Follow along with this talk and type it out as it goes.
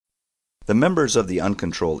The members of the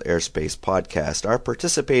Uncontrolled Airspace podcast are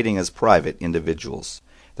participating as private individuals.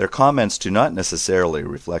 Their comments do not necessarily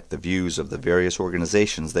reflect the views of the various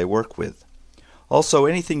organizations they work with. Also,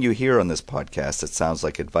 anything you hear on this podcast that sounds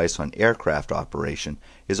like advice on aircraft operation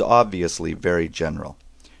is obviously very general.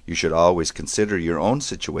 You should always consider your own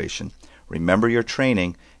situation, remember your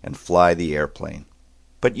training, and fly the airplane.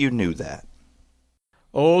 But you knew that.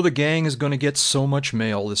 Oh, the gang is going to get so much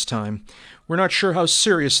mail this time. We're not sure how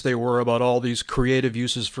serious they were about all these creative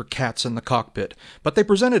uses for cats in the cockpit, but they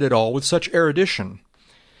presented it all with such erudition.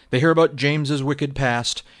 They hear about James's wicked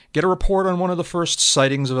past, get a report on one of the first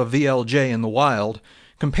sightings of a VLJ in the wild,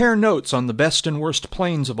 compare notes on the best and worst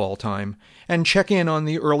planes of all time, and check in on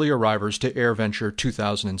the early arrivers to AirVenture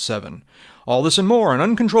 2007. All this and more on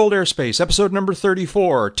Uncontrolled Airspace, episode number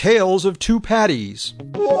 34, Tales of Two Patties.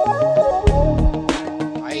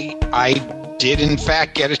 I did, in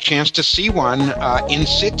fact, get a chance to see one in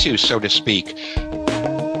situ, so to speak.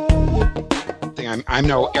 I'm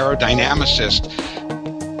no aerodynamicist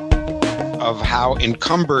of how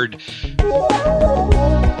encumbered.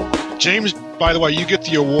 James, by the way, you get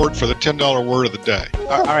the award for the $10 word of the day.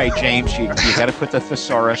 All right, James, you got to put the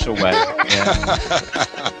thesaurus away. Yeah.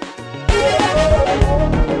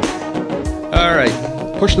 All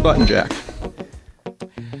right, push the button, Jack.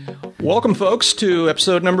 Welcome, folks, to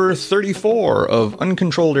episode number 34 of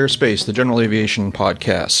Uncontrolled Airspace, the General Aviation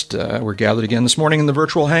Podcast. We're gathered again this morning in the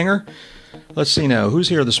virtual hangar. Let's see now, who's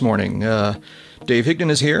here this morning? Dave Higdon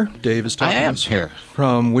is here. Dave is talking I am here.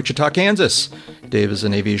 From Wichita, Kansas. Dave is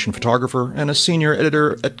an aviation photographer and a senior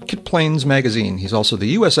editor at Kit Planes magazine. He's also the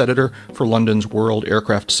U.S. editor for London's World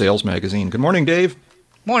Aircraft Sales magazine. Good morning, Dave.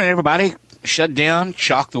 Morning, everybody. Shut down,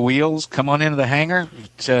 chalk the wheels, come on into the hangar.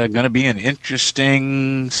 It's going to be an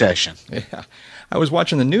interesting session. Yeah. I was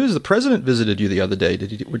watching the news. The president visited you the other day.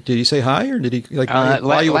 Did he say hi, or did he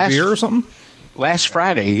buy you a beer or something? Last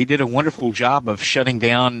Friday, he did a wonderful job of shutting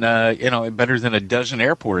down, better than a dozen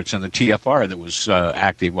airports in the TFR that was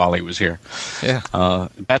active while he was here. Yeah.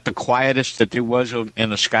 About the quietest that there was in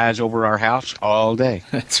the skies over our house all day.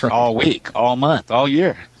 That's right. All week, all month, all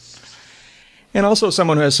year. And also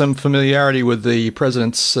someone who has some familiarity with the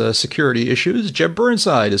president's security issues. Jeb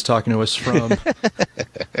Burnside is talking to us from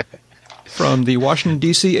the Washington,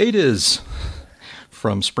 D.C. ADIZ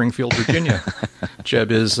from Springfield, Virginia.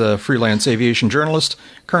 Jeb is a freelance aviation journalist,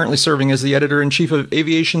 currently serving as the editor-in-chief of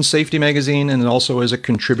Aviation Safety magazine and also as a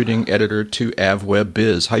contributing editor to AvWeb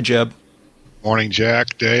Biz. Hi, Jeb. Morning,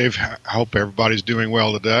 Jack, Dave. I hope everybody's doing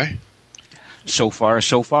well today. So far.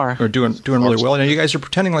 We're doing really well. Now, you guys are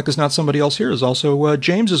pretending like there's not somebody else here. There's also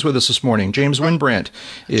James is with us this morning. James Winbrandt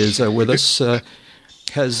is with us.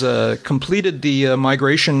 Has completed the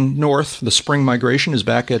migration north. The spring migration is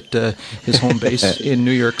back at his home base in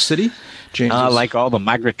New York City. James like all the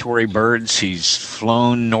migratory birds, he's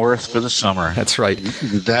flown north for the summer. That's right.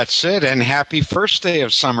 That's it. And happy first day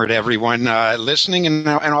of summer to everyone listening and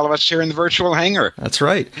all of us here in the virtual hangar. That's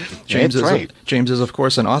right. James is, of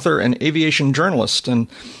course, an author and aviation journalist. And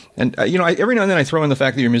every now and then I throw in the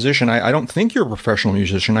fact that you're a musician. I don't think you're a professional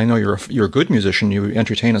musician. I know you're a good musician. You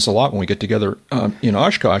entertain us a lot when we get together in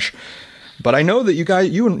Oshkosh. But I know that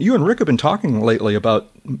you and Rick have been talking lately about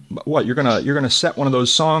what you're gonna set one of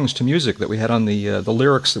those songs to music that we had on the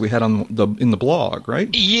lyrics that we had in the blog, right?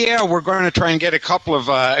 Yeah, we're going to try and get a couple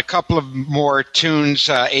of more tunes,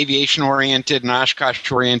 aviation oriented and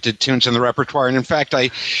Oshkosh oriented tunes in the repertoire. And in fact, I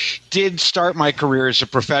did start my career as a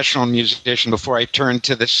professional musician before I turned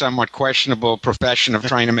to the somewhat questionable profession of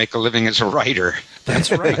trying to make a living as a writer.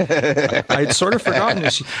 That's right. I'd sort of forgotten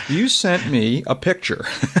this. You sent me a picture.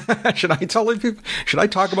 Should I tell people? Should I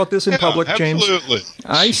talk about this in public, James? Absolutely.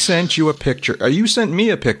 I sent you a picture. You sent me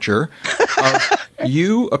a picture of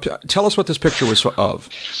you. Tell us what this picture was of.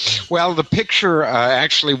 Well, the picture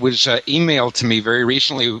actually was emailed to me very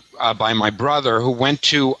recently by my brother, who went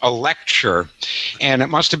to a lecture, and it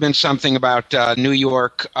must have been something about New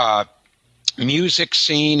York music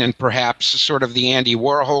scene and perhaps sort of the Andy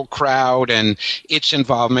Warhol crowd and its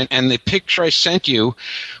involvement. And the picture I sent you,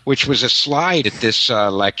 which was a slide at this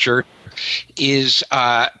lecture, is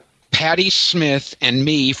Patti Smith and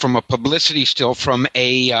me from a publicity still from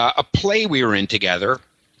a play we were in together,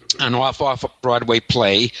 an off-Broadway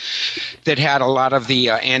play that had a lot of the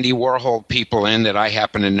Andy Warhol people in that I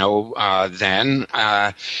happen to know then.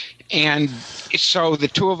 And so the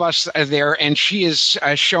two of us are there, and she is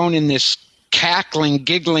shown in this cackling,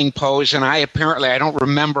 giggling pose, and I don't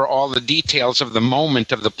remember all the details of the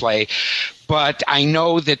moment of the play, but I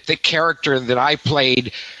know that the character that I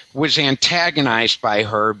played was antagonized by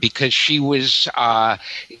her because she was,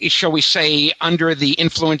 shall we say, under the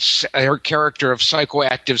influence, her character, of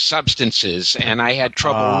psychoactive substances, and I had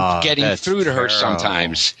trouble getting through to her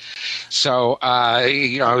sometimes. So,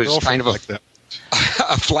 it was kind of a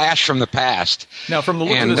flash from the past. Now, from the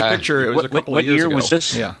look of this picture, it was a couple of years ago. What year was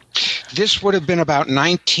this? Yeah. This would have been about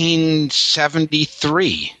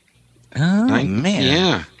 1973. Oh,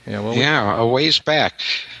 man. Yeah, a ways back.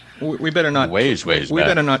 We better not. Ways we back.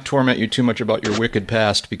 better not torment you too much about your wicked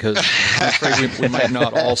past, because I'm afraid we might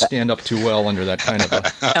not all stand up too well under that kind of a.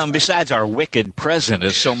 Besides, our wicked present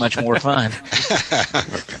is so much more fun.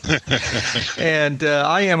 And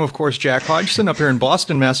I am, of course, Jack Hodgson, up here in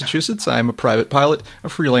Boston, Massachusetts. I am a private pilot, a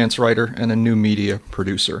freelance writer, and a new media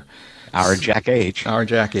producer. Our Jack H.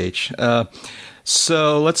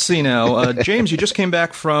 So let's see now. James, you just came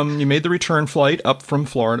back you made the return flight up from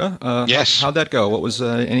Florida. Yes. How'd that go? What was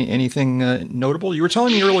anything notable? You were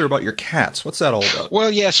telling me earlier about your cats. What's that all about? Well,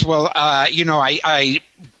 yes. Well, I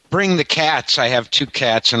bring the cats. I have 2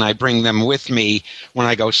 cats, and I bring them with me when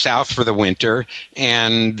I go south for the winter.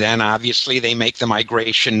 And then, obviously, they make the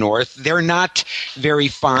migration north. They're not very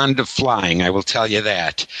fond of flying, I will tell you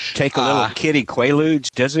that. Take a little kitty Quaaludes,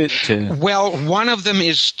 does it? Well, one of them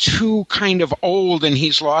is too kind of old, and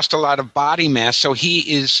he's lost a lot of body mass, so he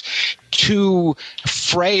is too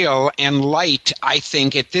frail and light, I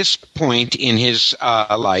think, at this point in his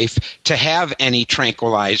life to have any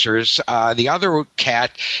tranquilizers. The other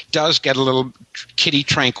cat does get a little kitty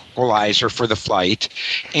tranquilizer for the flight,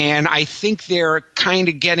 and I think they're kind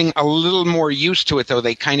of getting a little more used to it, though.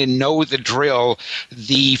 They kind of know the drill.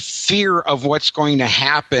 The fear of what's going to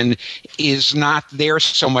happen is not there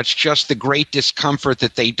so much, just the great discomfort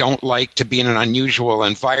that they don't like to be in an unusual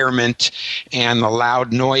environment and the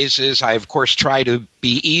loud noises. I, of course, try to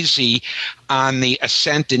be easy on the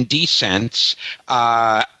ascent and descents.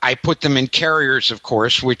 I put them in carriers, of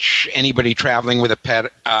course, which anybody traveling with a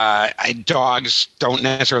pet, dogs don't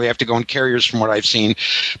necessarily have to go in carriers from what I've seen.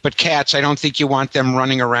 But cats, I don't think you want them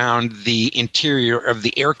running around the interior of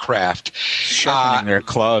the aircraft. Sharpening their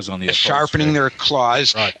claws on the upholstery. Sharpening their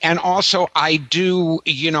claws. Right. And also, I do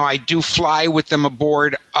fly with them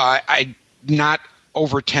aboard. Not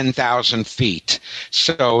over 10,000 feet.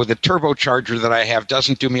 So the turbocharger that I have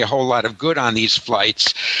doesn't do me a whole lot of good on these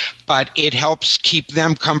flights, but it helps keep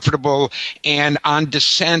them comfortable. And on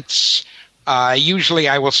descents, usually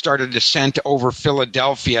I will start a descent over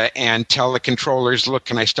Philadelphia and tell the controllers, look,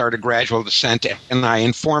 can I start a gradual descent? And I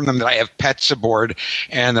inform them that I have pets aboard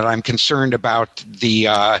and that I'm concerned about the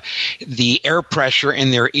air pressure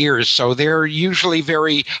in their ears. So they're usually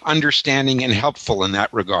very understanding and helpful in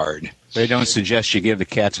that regard. They don't suggest you give the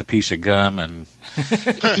cats a piece of gum and.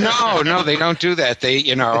 No, they don't do that.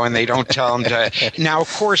 And they don't tell them to. Now,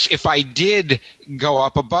 of course, if I did go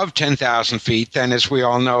up above 10,000 feet, then, as we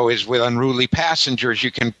all know, is with unruly passengers,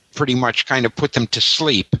 you can pretty much kind of put them to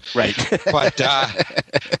sleep. Right. But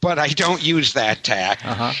I don't use that tack.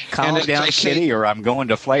 Calm down, kitty, or I'm going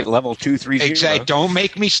to flight level 230. Exactly. Don't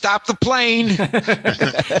make me stop the plane.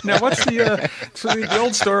 Now, what's the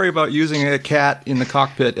old story about using a cat in the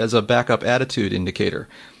cockpit as a backup attitude indicator?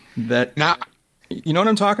 That now. You know what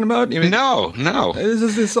I'm talking about? No.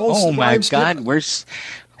 This old oh my God! Where's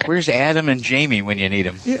Adam and Jamie when you need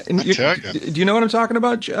them? Yeah, do you know what I'm talking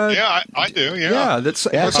about? Yeah, I do. Yeah, yeah. That's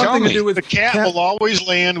something to do with the cat will always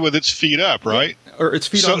land with its feet up, right? Or its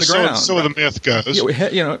feet on the ground. So the myth goes.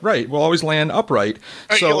 Right. We'll always land upright.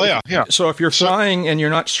 So, so if you're flying and you're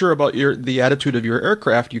not sure about the attitude of your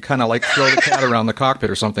aircraft, you kind of like throw the cat around the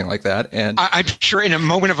cockpit or something like that. And I'm sure in a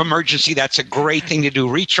moment of emergency, that's a great thing to do.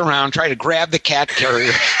 Reach around, try to grab the cat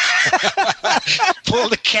carrier, pull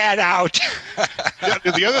the cat out.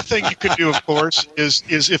 The other thing you could do, of course, is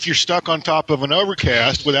if you're stuck on top of an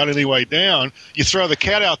overcast without any way down, you throw the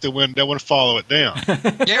cat out the window and follow it down.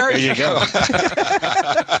 There you go.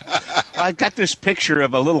 I got this picture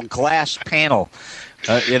of a little glass panel,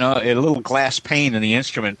 a little glass pane in the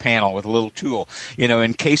instrument panel with a little tool.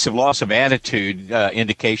 In case of loss of attitude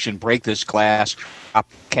indication, break this glass,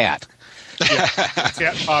 drop cat. Yeah, the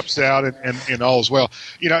cat pops out and all is well.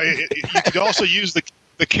 You could also use the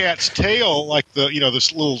cat's tail, like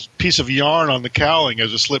this little piece of yarn on the cowling,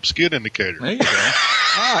 as a slip skid indicator. There you go.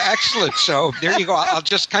 Excellent. So there you go. I'll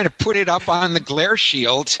just kind of put it up on the glare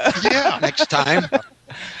shield next time.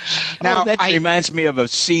 Now that reminds me of a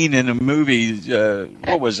scene in a movie.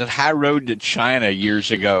 What was it? High Road to China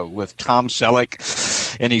years ago with Tom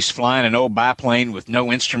Selleck, and he's flying an old biplane with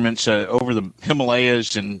no instruments over the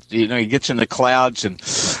Himalayas, and he gets in the clouds and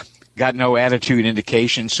got no attitude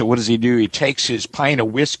indication. So what does he do? He takes his pint of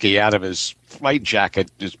whiskey out of his flight jacket,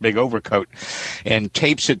 his big overcoat, and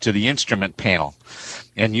tapes it to the instrument panel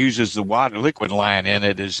and uses the water liquid line in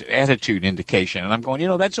it as attitude indication. And I'm going,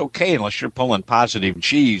 that's okay unless you're pulling positive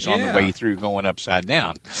cheese on the way through going upside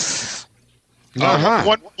down.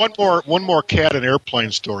 One more cat and airplane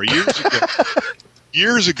story.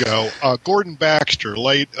 Years ago, Gordon Baxter,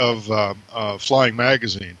 late of Flying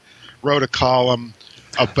Magazine, wrote a column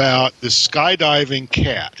about this skydiving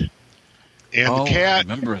cat. And the cat, I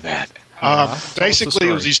remember that. Basically,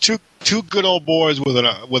 it was these two good old boys with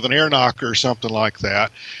an air knocker or something like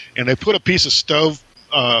that, and they put a piece of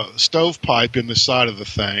stovepipe in the side of the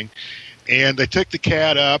thing, and they took the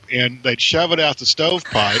cat up and they'd shove it out the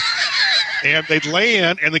stovepipe, and they'd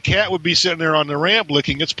land, and the cat would be sitting there on the ramp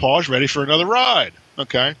licking its paws, ready for another ride.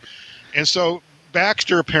 Okay, and so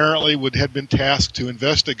Baxter apparently had been tasked to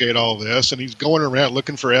investigate all this, and he's going around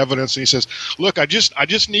looking for evidence. And he says, "Look, I just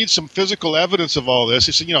need some physical evidence of all this."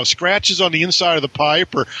 He said, scratches on the inside of the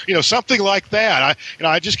pipe, or something like that.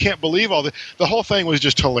 I just can't believe all this. The whole thing was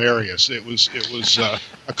just hilarious. It was a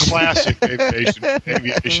classic aviation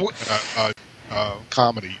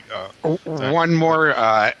comedy. One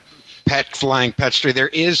more. Flying pet story. There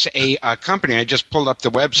is a company. I just pulled up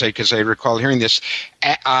the website because I recall hearing this.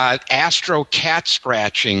 Astro cat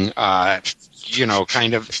scratching,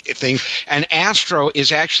 kind of thing. And Astro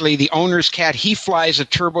is actually the owner's cat. He flies a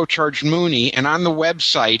turbocharged Mooney. And on the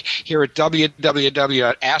website here at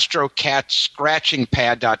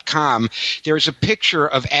www.astrocatscratchingpad.com, there's a picture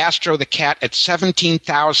of Astro the cat at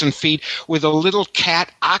 17,000 feet with a little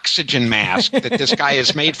cat oxygen mask that this guy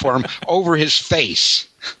has made for him over his face.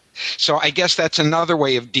 So I guess that's another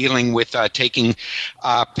way of dealing with taking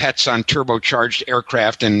pets on turbocharged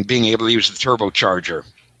aircraft and being able to use the turbocharger.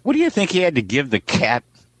 What do you think he had to give the cat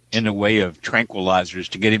in the way of tranquilizers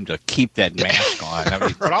to get him to keep that mask on? I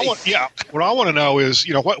mean, what I want to know is,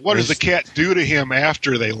 what does the cat do to him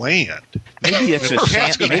after they land? Maybe it's the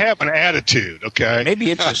cat's going to have an attitude, okay? Maybe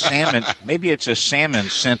it's a salmon. Maybe it's a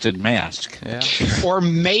salmon-scented mask. Yeah. Or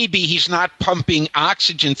maybe he's not pumping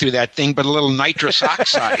oxygen through that thing, but a little nitrous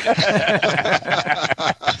oxide.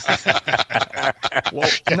 Well,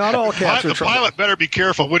 not all cats are the pilot better be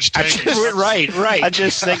careful which tank. Right. I'm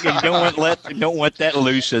just thinking, don't want that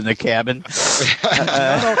loose in the cabin.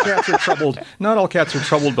 Not all cats are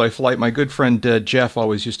troubled by flight. My good friend Jeff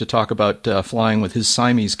always used to talk about flying with his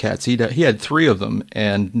Siamese cats. He had 3 of them,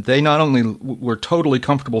 and they not only were totally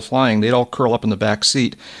comfortable flying, they'd all curl up in the back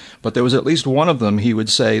seat, but there was at least one of them, he would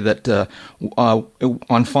say, that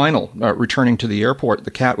on final, returning to the airport,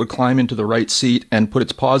 the cat would climb into the right seat and put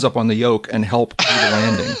its paws up on the yoke and help do the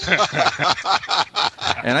landing.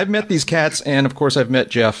 And I've met these cats, and of course I've met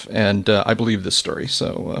Jeff, and I believe this story.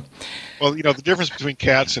 So, well, the difference between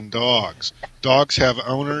cats and dogs. Dogs have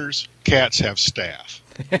owners, cats have staff.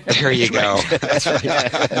 There you go. That's right.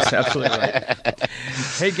 That's absolutely right.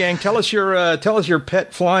 Hey, gang, tell us your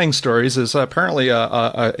pet flying stories. There's apparently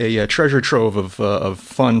a treasure trove of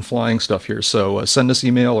fun flying stuff here. So send us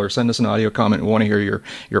email or send us an audio comment. We want to hear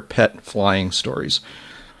your pet flying stories.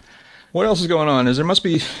 What else is going on?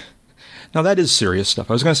 Now, that is serious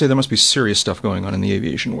stuff. I was going to say there must be serious stuff going on in the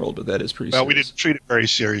aviation world, but that is pretty serious. Well, we didn't treat it very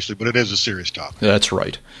seriously, but it is a serious topic. That's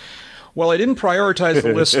right. Well, I didn't prioritize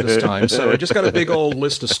the list this time, so I just got a big old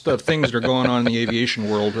list of things that are going on in the aviation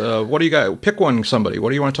world. What do you got? Pick one, somebody. What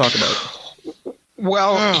do you want to talk about?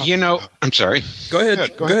 Well, I'm sorry. Go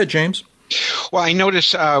ahead, James. Well, I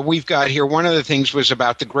notice we've got here, one of the things was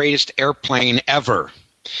about the greatest airplane ever,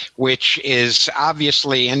 which is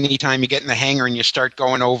obviously anytime you get in the hangar and you start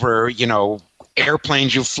going over,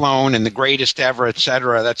 airplanes you've flown and the greatest ever, et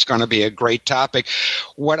cetera, that's going to be a great topic.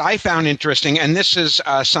 What I found interesting, and this is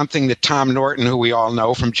something that Tom Norton, who we all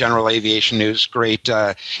know from General Aviation News, great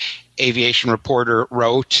aviation reporter,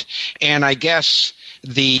 wrote, and I guess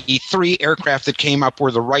the 3 aircraft that came up were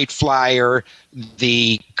the Wright Flyer,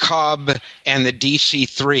 the Cub, and the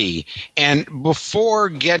DC-3. And before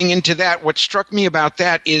getting into that, what struck me about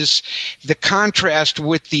that is the contrast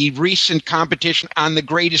with the recent competition on the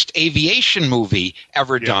greatest aviation movie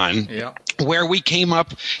ever done, where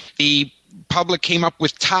the public came up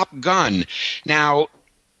with Top Gun. Now,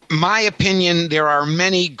 my opinion, there are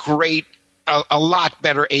many great a lot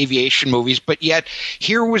better aviation movies, but yet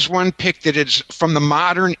here was one pick that is from the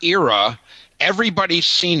modern era. Everybody's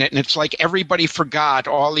seen it, and it's like everybody forgot,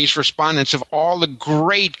 all these respondents, of all the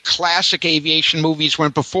great classic aviation movies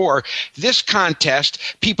went before. This contest,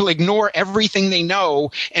 people ignore everything they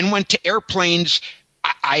know and went to airplanes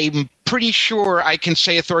I'm pretty sure I can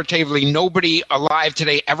say authoritatively nobody alive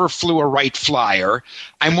today ever flew a Wright Flyer.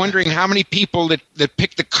 I'm wondering how many people that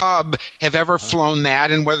picked the Cub have ever flown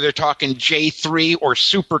that, and whether they're talking J3 or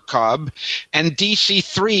Super Cub. And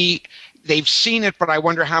DC-3, they've seen it, but I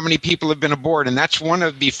wonder how many people have been aboard. And that's one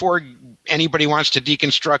of, before anybody wants to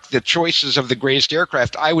deconstruct the choices of the greatest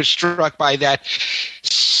aircraft, I was struck by that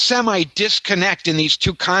semi-disconnect in these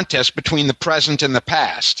two contests between the present and the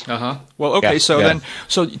past. Uh-huh. Well, okay, so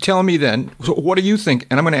tell me then, what do you think,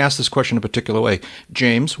 and I'm going to ask this question a particular way,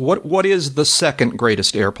 James, what is the second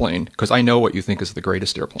greatest airplane? Because I know what you think is the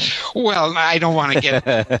greatest airplane. Well, I don't want to get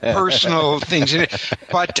personal things in it,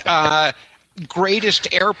 but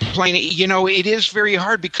greatest airplane, it is very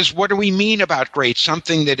hard, because what do we mean about great?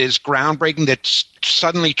 Something that is groundbreaking, that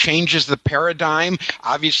suddenly changes the paradigm.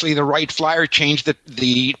 Obviously, the Wright Flyer changed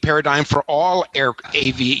the paradigm for all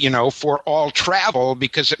for all travel,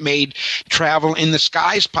 because it made travel in the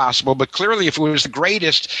skies possible. But clearly, if it was the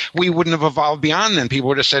greatest, we wouldn't have evolved beyond then. People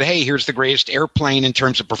would have said, hey, here's the greatest airplane in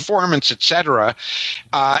terms of performance, etc.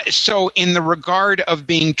 So in the regard of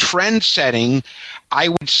being trend-setting, I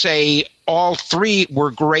would say all three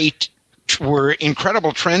were great, were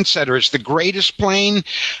incredible trendsetters. The greatest plane,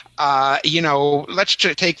 let's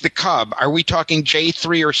take the Cub. Are we talking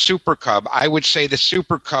J3 or Super Cub? I would say the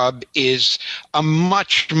Super Cub is a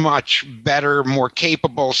much, much better, more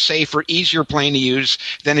capable, safer, easier plane to use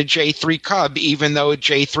than a J3 Cub, even though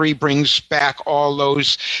J3 brings back all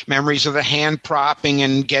those memories of the hand propping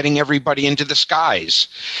and getting everybody into the skies.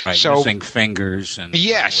 Right, so, missing fingers. And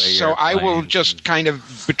yes, so I will just kind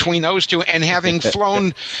of, between those two, and having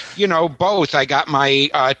flown, both, I got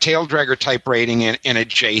my tail dragger type rating in a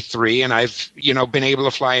J3. And I've, been able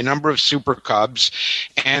to fly a number of Super Cubs,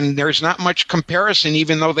 and there's not much comparison,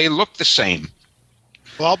 even though they look the same.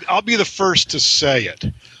 Well, I'll be the first to say it.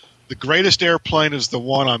 The greatest airplane is the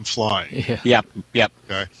one I'm flying. Yep.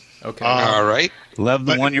 Okay. All right. Love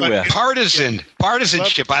the one you're with.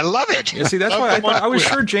 Partisanship. I love it. Yeah, see, that's why I was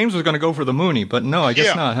sure James was going to go for the Mooney, but no, I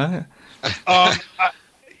guess not, huh?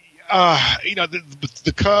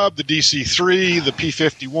 The Cub, the DC-3, the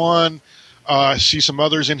P-51. See some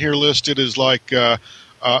others in here listed as like,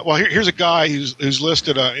 here's a guy who's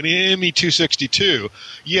listed an ME-262.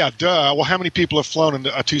 Yeah, duh. Well, how many people have flown a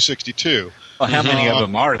 262? Well, how many of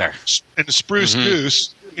them are there? And the Spruce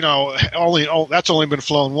Goose, that's only been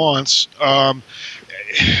flown once. And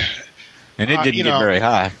it didn't get very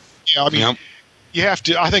high. Yeah, I mean,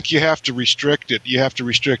 I think you have to restrict it. You have to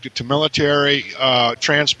restrict it to military,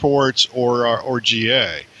 transports, or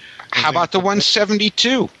GA. How about the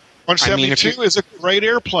 172? 172 is a great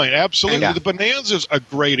airplane. Absolutely. Yeah. The Bonanza's a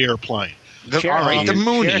great airplane. The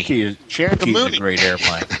Mooney. Cherokee is a great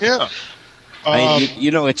airplane. Yeah.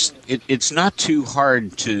 It's not too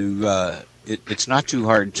hard to it's not too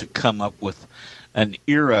hard to come up with an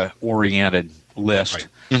era-oriented list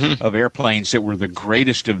of airplanes that were the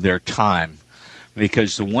greatest of their time.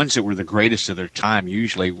 Because the ones that were the greatest of their time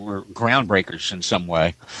usually were groundbreakers in some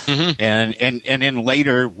way, and then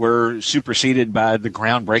later were superseded by the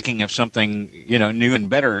groundbreaking of something new and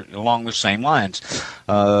better along the same lines.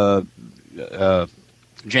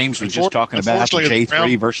 James was just talking about the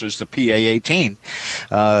J3 versus the PA-18.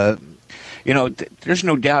 There's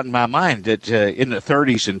no doubt in my mind that in the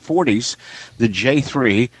 30s and 40s, the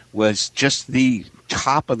J3 was just the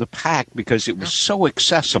top of the pack because it was so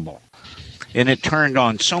accessible. And it turned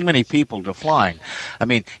on so many people to flying. I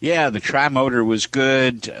mean, yeah, the tri-motor was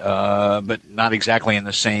good, but not exactly in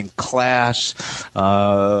the same class.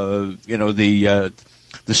 The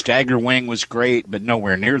stagger wing was great, but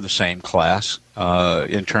nowhere near the same class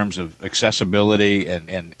in terms of accessibility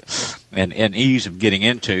and ease of getting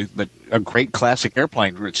into. But a great classic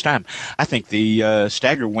airplane for its time. I think the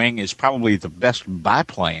stagger wing is probably the best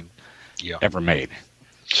biplane ever made.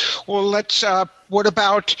 Well, let's. What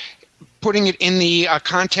about putting it in the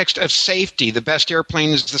context of safety? The best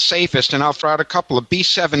airplane is the safest, and I'll throw out a couple of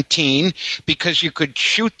B-17 because you could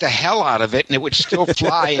shoot the hell out of it and it would still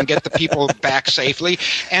fly and get the people back safely,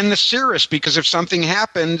 and the Cirrus because if something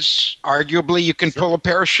happens, arguably you can pull a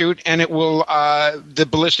parachute and it will the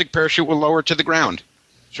ballistic parachute will lower to the ground.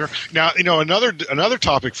 Sure. Now, another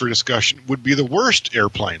topic for discussion would be the worst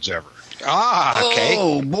airplanes ever. Okay.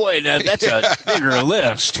 Oh boy, now that's a bigger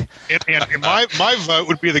list. And my vote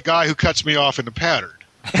would be the guy who cuts me off in the pattern.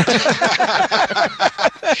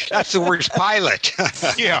 That's the worst pilot.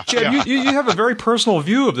 Yeah. Jed, you have a very personal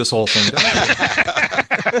view of this whole thing, don't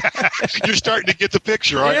you? You're starting to get the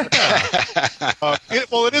picture, right? Yeah.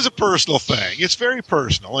 It is a personal thing. It's very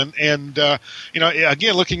personal, and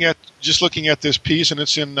again, looking at this piece, and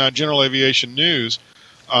it's in General Aviation News,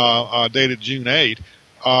 dated June 8.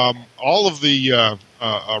 all of the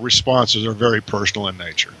responses are very personal in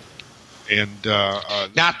nature. And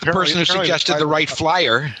not the person who suggested the Wright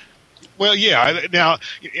Flyer. Well, yeah. Now,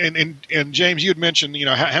 and James, you had mentioned,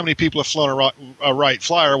 how many people have flown a Wright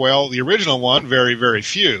Flyer? Well, the original one, very, very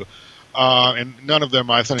few, and none of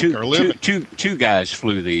them, I think, are living. Two guys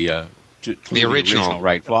flew the original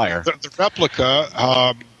Wright Flyer. The replica,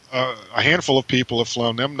 a handful of people have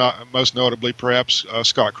flown them. Not most notably, perhaps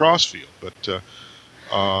Scott Crossfield, but the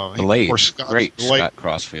late Scott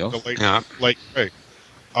Crossfield, the late great.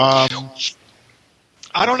 I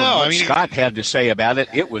don't know. Scott had to say about it.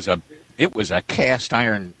 It was a cast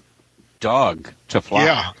iron dog to fly.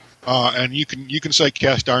 Yeah, and you can say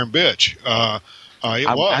cast iron bitch.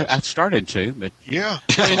 I started to, but yeah.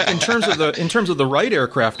 in terms of the Wright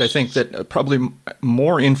aircraft, I think that probably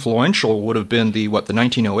more influential would have been the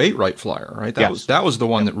 1908 Wright Flyer, right? That was the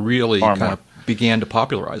one that really kind of began to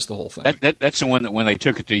popularize the whole thing. That's the one that when they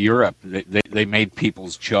took it to Europe, they made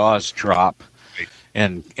people's jaws drop.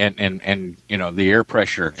 And the air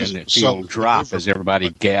pressure and the fuel drop as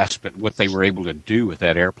everybody gasped at what they were able to do with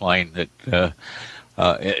that airplane.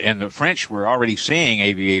 And the French were already seeing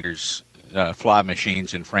aviators fly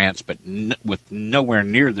machines in France, but with nowhere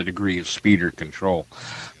near the degree of speed or control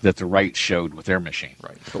that the Wrights showed with their machine.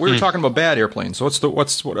 Right. But we were talking about bad airplanes. So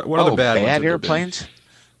what other bad airplanes?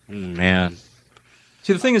 Man.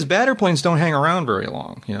 See, the thing is, bad airplanes don't hang around very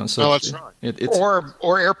long, So that's right.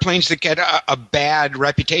 Or airplanes that get a bad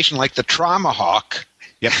reputation, like the Tomahawk.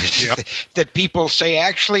 Yep. That people say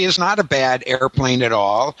actually is not a bad airplane at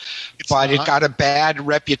all, but it got a bad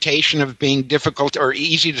reputation of being difficult or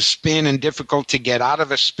easy to spin and difficult to get out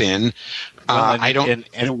of a spin. And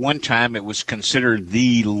at one time, it was considered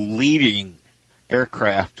the leading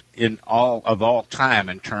aircraft in all time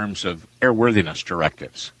in terms of airworthiness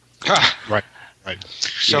directives. Right. Right.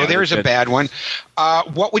 So there's a bad one.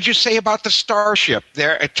 What would you say about the Starship?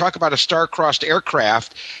 Talk about a star-crossed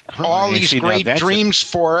aircraft. All these great dreams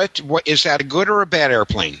for it. Is that a good or a bad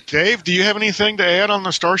airplane? Dave, do you have anything to add on the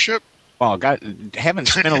Starship? Well, having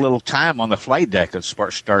spent a little time on the flight deck of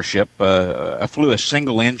Starship, I flew a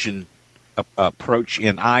single-engine approach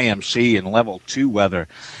in IMC in level 2 weather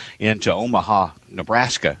into Omaha,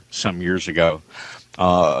 Nebraska some years ago.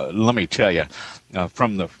 Let me tell you.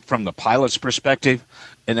 From the pilot's perspective,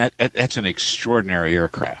 and that's an extraordinary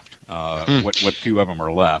aircraft. What few of them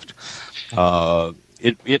are left.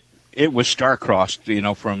 It was star-crossed,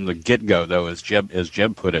 from the get-go, though, as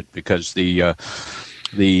Jeb put it, because the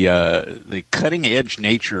cutting-edge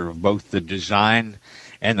nature of both the design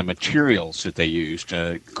and the materials that they used,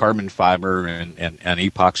 carbon fiber and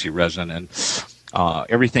epoxy resin, and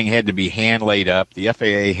everything had to be hand laid up. The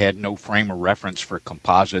FAA had no frame of reference for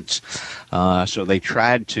composites, so they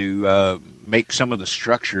tried to make some of the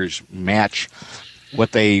structures match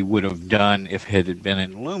what they would have done if it had been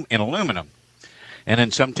in aluminum. And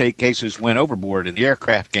in some cases went overboard, and the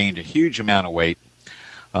aircraft gained a huge amount of weight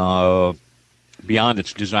beyond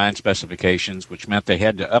its design specifications, which meant they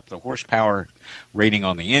had to up the horsepower rating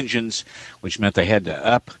on the engines, which meant they had to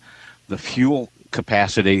up the fuel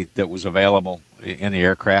capacity that was available in the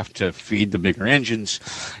aircraft to feed the bigger engines,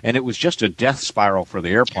 and it was just a death spiral for the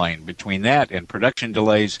airplane. Between that and production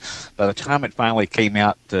delays, by the time it finally came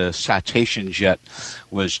out, the Citation jet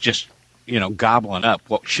was just, gobbling up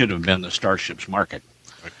what should have been the Starship's market.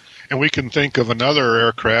 And we can think of another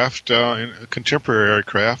aircraft, a contemporary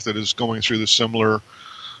aircraft, that is going through the similar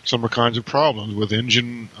kinds of problems with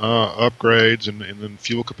engine upgrades and then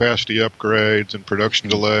fuel capacity upgrades and production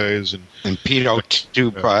delays and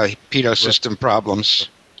pitot system problems.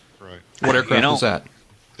 Right. What aircraft is that?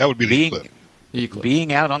 That would be the Eclipse.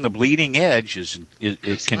 Being out on the bleeding edge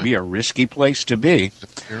it can be a risky place to be.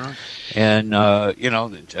 Yeah. And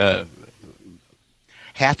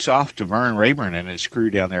hats off to Vern Rayburn and his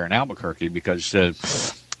crew down there in Albuquerque, because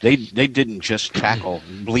they didn't just tackle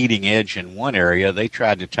bleeding edge in one area. They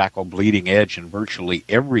tried to tackle bleeding edge in virtually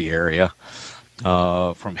every area,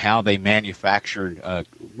 from how they manufactured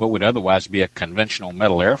what would otherwise be a conventional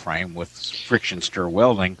metal airframe with friction stir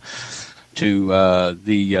welding, to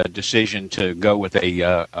the decision to go with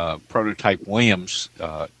a prototype Williams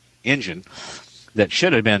engine that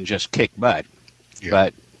should have been just kick butt,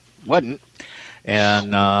 but wasn't,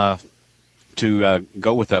 and to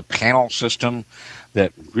go with a panel system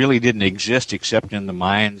that really didn't exist except in the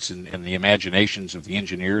minds and the imaginations of the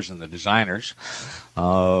engineers and the designers.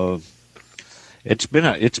 It's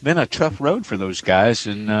been a tough road for those guys,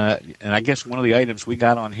 and I guess one of the items we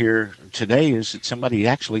got on here today is that somebody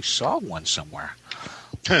actually saw one somewhere.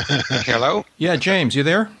 Hello? Yeah, James, you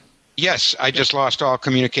there? Yes, I just lost all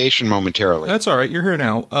communication momentarily. That's all right. You're here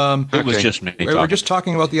now. It was just me We're just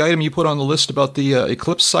talking about the item you put on the list about the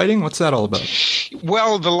eclipse sighting. What's that all about?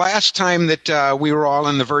 Well, the last time that we were all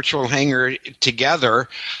in the virtual hangar together,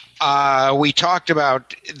 we talked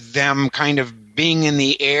about them kind of being in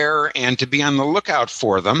the air and to be on the lookout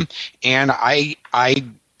for them. And I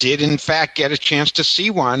did, in fact, get a chance to see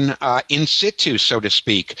one in situ, so to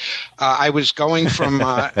speak. I was going from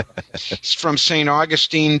St.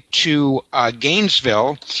 Augustine to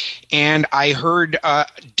Gainesville, and I heard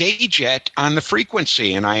Dayjet on the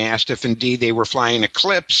frequency, and I asked if indeed they were flying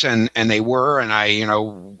Eclipse, and they were, and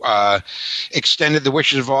I extended the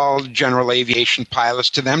wishes of all general aviation pilots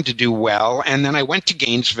to them to do well. And then I went to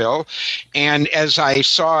Gainesville, and as I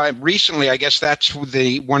saw recently, I guess that's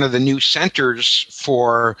one of the new centers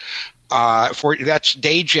for that's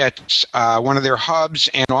Dayjet's one of their hubs,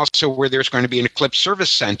 and also where there's going to be an Eclipse Service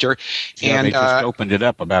Center. Yeah, and they just opened it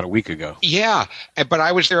up about a week ago. Yeah, but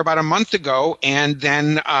I was there about a month ago, and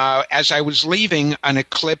then as I was leaving, an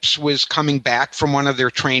Eclipse was coming back from one of their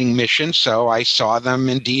training missions, so I saw them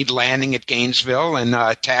indeed landing at Gainesville and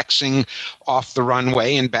taxiing off the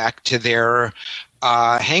runway and back to their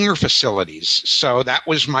hangar facilities. So that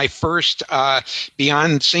was my first,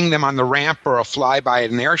 beyond seeing them on the ramp or a flyby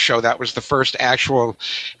at an air show, that was the first actual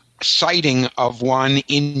sighting of one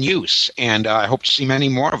in use. And I hope to see many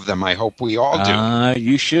more of them. I hope we all do.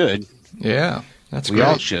 You should. Yeah. That's we great.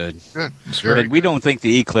 all should. Good. But we don't think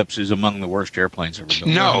the Eclipse is among the worst airplanes ever built.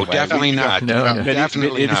 No, definitely not. No.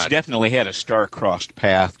 Definitely It's not. definitely had a star-crossed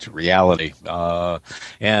path to reality.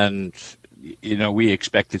 And we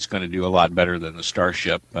expect it's going to do a lot better than the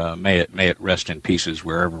Starship. May it rest in pieces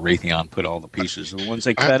wherever Raytheon put all the pieces. The ones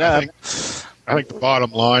they cut up. I think the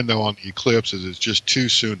bottom line, though, on the Eclipse is it's just too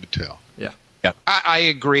soon to tell. Yeah. I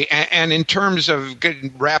agree. And in terms of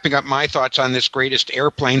wrapping up my thoughts on this greatest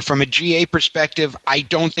airplane, from a GA perspective, I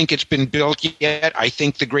don't think it's been built yet. I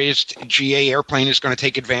think the greatest GA airplane is going to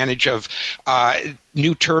take advantage of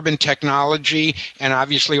new turbine technology and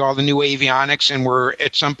obviously all the new avionics. And we're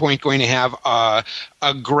at some point going to have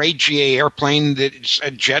a great GA airplane that's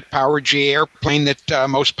a jet-powered GA airplane that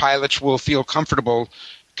most pilots will feel comfortable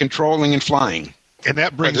controlling and flying. And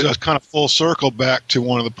that brings us kind of full circle back to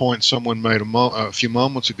one of the points someone made a few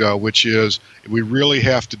moments ago, which is we really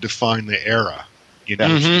have to define the era. The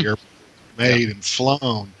airplane made and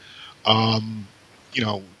flown. Talking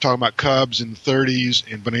about Cubs in the 30s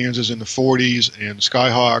and Bonanzas in the 40s and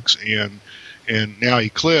Skyhawks and now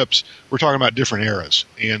Eclipse. We're talking about different eras.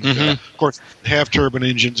 And, of course, half turbine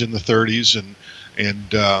engines in the 30s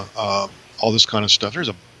and all this kind of stuff. There's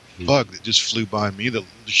a bug that just flew by me that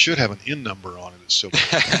should have an in number on it. It's so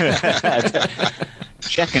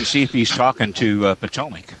Check and see if he's talking to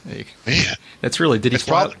Potomac. man. That's really did he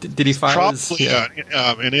file his, probably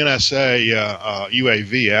an NSA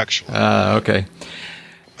UAV actually. Okay.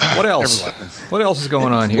 What else? What else is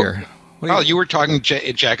going on here? Well, you were talking,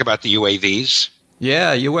 Jack, about the UAVs.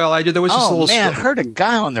 Yeah, I did. There was just a little. I heard a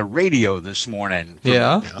guy on the radio this morning.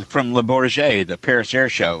 From Le Bourget, the Paris Air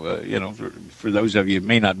Show. For those of you who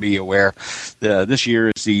may not be aware, this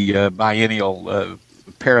year is the biennial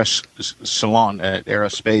Paris Salon at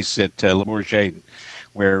Aerospace at Le Bourget,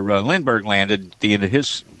 where Lindbergh landed at the end of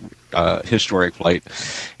his historic flight.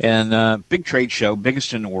 And big trade show,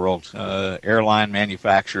 biggest in the world. Airline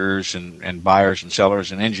manufacturers and buyers and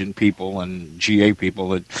sellers and engine people and GA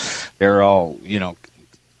people, they're all,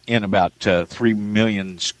 in about 4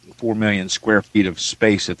 million square feet of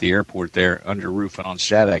space at the airport there, under roof and on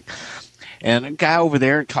static. And a guy over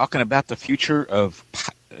there talking about the future of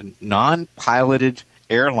non-piloted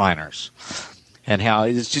airliners. And how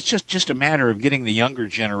it's just a matter of getting the younger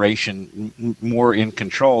generation more in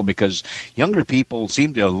control, because younger people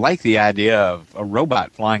seem to like the idea of a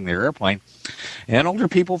robot flying their airplane, and older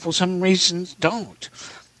people, for some reasons, don't.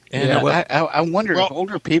 And I wonder if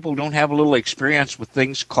older people don't have a little experience with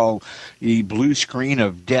things called the blue screen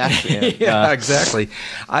of death. And, exactly.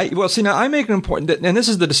 Now I make an important, and this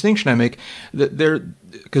is the distinction I make, that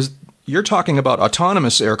because you're talking about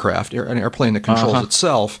autonomous aircraft, an airplane that controls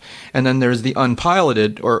itself, and then there's the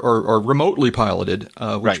unpiloted or remotely piloted,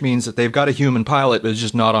 which means that they've got a human pilot but is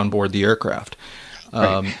just not on board the aircraft.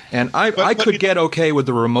 And I could get okay with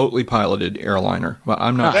the remotely piloted airliner, but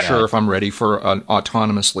I'm not sure if I'm ready for an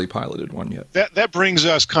autonomously piloted one yet. That brings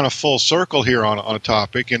us kind of full circle here on a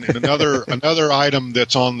topic, and another item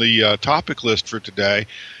that's on the topic list for today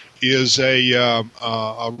is a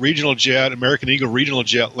regional jet, American Eagle regional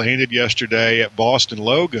jet, landed yesterday at Boston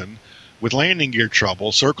Logan with landing gear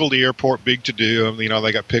trouble. Circled the airport, big to do.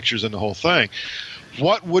 They got pictures and the whole thing.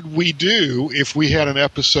 what would we do if we had an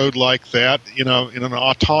episode like that, in an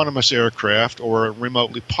autonomous aircraft or a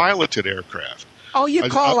remotely piloted aircraft? Oh, you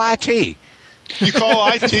call IT. You call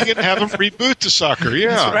IT and have them reboot the sucker.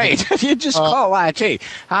 Yeah, that's right. You just call IT.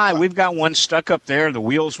 Hi, we've got one stuck up there. The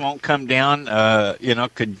wheels won't come down.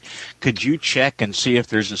 Could you check and see if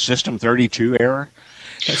there's a System 32 error?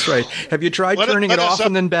 That's right. Have you tried turning it off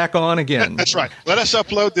and then back on again? That's right. Let us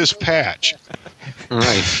upload this patch.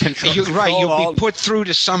 Right. You'll be put through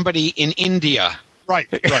to somebody in India. Right.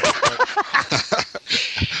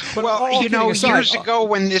 Well, years ago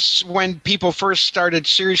when people first started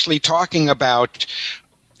seriously talking about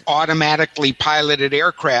automatically piloted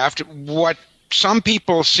aircraft, what some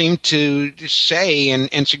people seem to say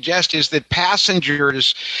and suggest is that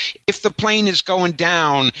passengers, if the plane is going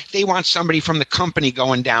down, they want somebody from the company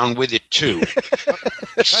going down with it too.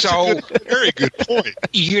 That's a very good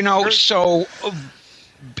point. So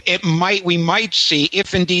we might see,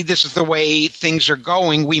 if indeed this is the way things are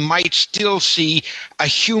going, we might still see a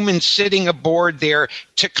human sitting aboard there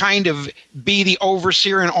to kind of be the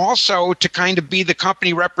overseer and also to kind of be the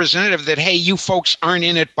company representative that, hey, you folks aren't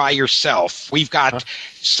in it by yourself. We've got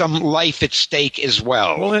some life at stake as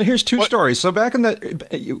well. Well, and here's two stories. So back in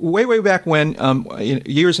way back when,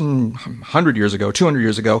 100 years ago, 200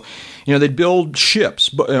 years ago, they'd build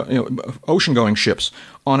ships, ocean-going ships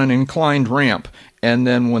on an inclined ramp. And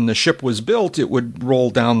then when the ship was built, it would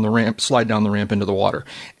roll down the ramp, slide down the ramp into the water.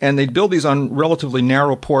 And they'd build these on relatively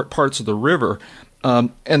narrow parts of the river,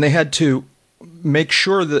 and they had to make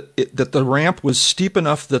sure that the ramp was steep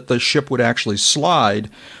enough that the ship would actually slide,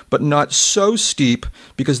 but not so steep,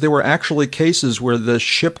 because there were actually cases where the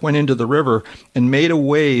ship went into the river and made a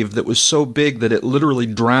wave that was so big that it literally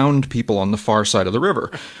drowned people on the far side of the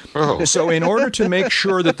river. Oh. So in order to make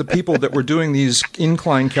sure that the people that were doing these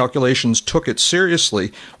incline calculations took it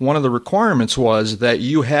seriously, one of the requirements was that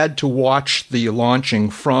you had to watch the launching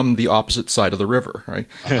from the opposite side of the river, right?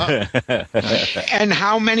 And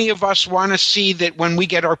how many of us want to see that when we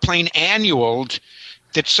get our plane annualed,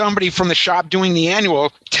 that somebody from the shop doing the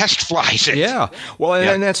annual test flies it? Yeah. Well,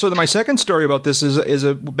 and that's my second story about this is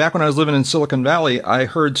back when I was living in Silicon Valley, I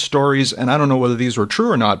heard stories, and I don't know whether these were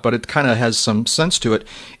true or not, but it kind of has some sense to it,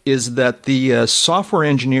 is that the software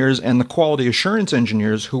engineers and the quality assurance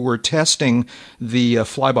engineers who were testing the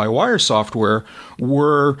fly-by-wire software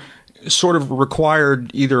were sort of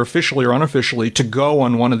required, either officially or unofficially, to go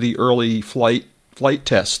on one of the early flight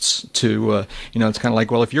tests to, it's kind of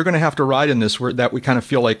like, well, if you're going to have to ride in this, we kind of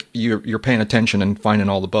feel like you're paying attention and finding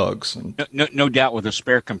all the bugs. No doubt with a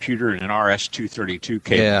spare computer and an RS-232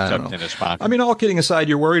 cable tucked in his pocket. I mean, all kidding aside,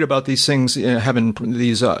 you're worried about these things having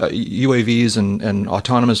these UAVs and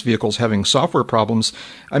autonomous vehicles having software problems.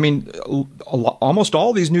 I mean, almost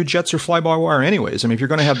all these new jets are fly-by-wire anyways. I mean, if you're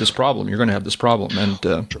going to have this problem, you're going to have this problem.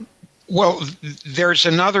 And well, there's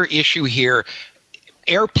another issue here.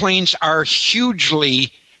 Airplanes are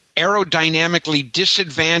hugely aerodynamically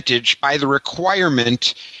disadvantaged by the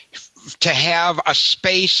requirement to have a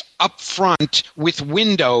space up front with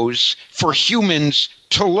windows for humans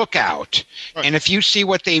to look out. Right. And if you see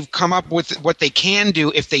what they've come up with, what they can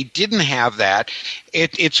do if they didn't have that,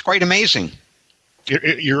 it's quite amazing.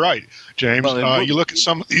 You're right, James. Well, you look at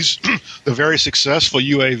some of these, the very successful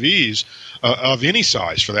UAVs of any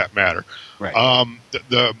size, for that matter. Right.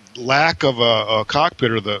 The lack of a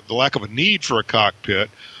cockpit, or the lack of a need for a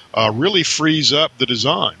cockpit, really frees up the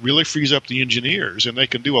design, really frees up the engineers, and they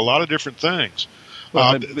can do a lot of different things.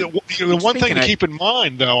 Well, the one thing to keep in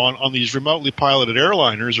mind, though, on these remotely piloted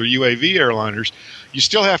airliners or UAV airliners, you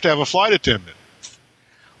still have to have a flight attendant.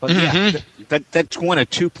 Well, yeah, that's one of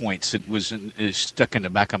 2 points that is stuck in the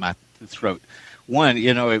back of my throat. One,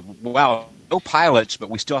 no pilots, but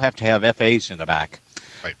we still have to have FAs in the back.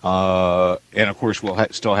 Right. And, of course, we'll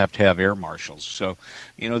still have to have air marshals. So,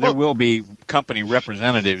 there will be company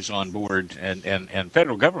representatives on board and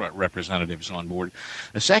federal government representatives on board.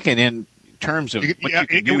 The second, in terms of what you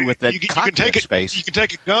can do with that cockpit space. You can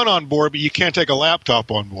take a gun on board, but you can't take a laptop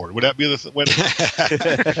on board. Would that be the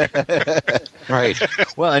Right.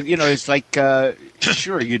 Well, and, it's like,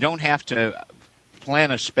 sure, you don't have to plan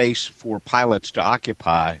a space for pilots to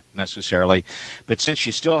occupy necessarily, but since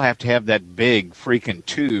you still have to have that big freaking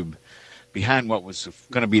tube behind what was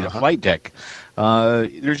going to be the flight deck,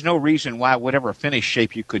 there's no reason why whatever finished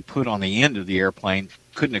shape you could put on the end of the airplane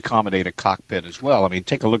couldn't accommodate a cockpit as well. I mean,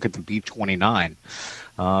 take a look at the B-29.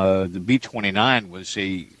 The B-29 was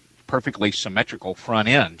a perfectly symmetrical front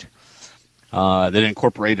end that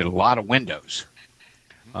incorporated a lot of windows,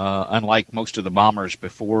 unlike most of the bombers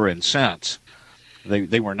before and since.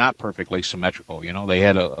 they were not perfectly symmetrical. You know, they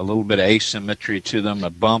had a little bit of asymmetry to them, a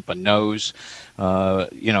bump, a nose, a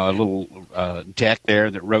little deck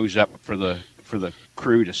there that rose up for the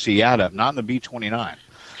crew to see out of. Not in the B-29.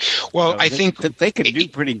 Well, So I think that they can do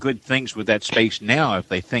pretty good things with that space now if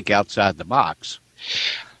they think outside the box.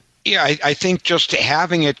 Yeah, I think just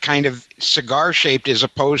having it kind of cigar-shaped as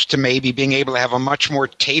opposed to maybe being able to have a much more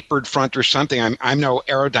tapered front or something. I'm no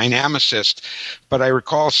aerodynamicist, but I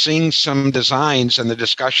recall seeing some designs and the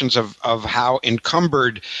discussions of how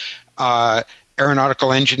encumbered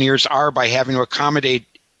aeronautical engineers are by having to accommodate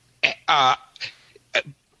a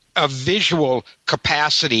visual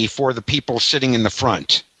capacity for the people sitting in the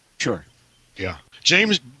front. Sure. Yeah.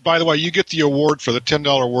 James, by the way, you get the award for the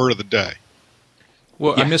 $10 word of the day.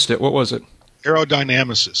 Well, yeah. I missed it. What was it?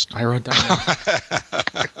 Aerodynamicist.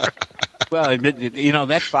 Aerodynamicist. Well,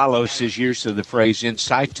 that follows his use of the phrase in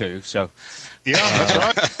situ. So, yeah,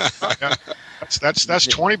 that's right. That's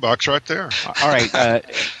 $20 right there.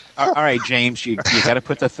 All right, James, you got to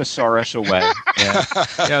put the thesaurus away. Yeah,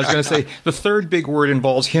 I was going to say the third big word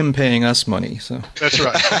involves him paying us money. So that's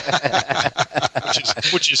right.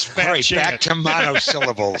 which is fat. All right, back to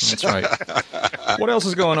monosyllables. That's right. What else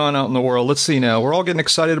is going on out in the world? Let's see now. We're all getting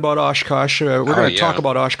excited about Oshkosh. We're going to talk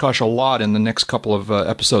about Oshkosh a lot in the next couple of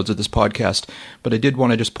episodes of this podcast. But I did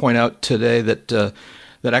want to just point out today that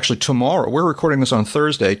actually tomorrow, we're recording this on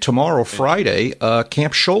Thursday, tomorrow, Friday,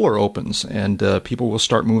 Camp Scholler opens, and people will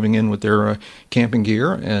start moving in with their camping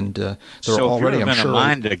gear, and they're already, I'm sure. So if you're in a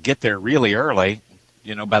mind to get there really early,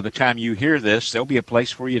 by the time you hear this, there'll be a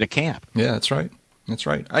place for you to camp. Yeah, that's right. That's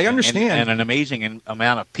right. I understand. And an amazing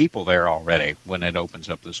amount of people there already when it opens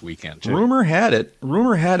up this weekend, too. Rumor had it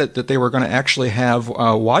that they were going to actually have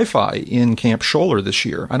Wi-Fi in Camp Scholler this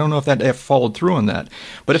year. I don't know if that followed through on that.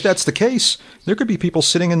 But if that's the case, there could be people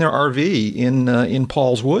sitting in their RV in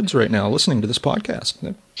Paul's Woods right now listening to this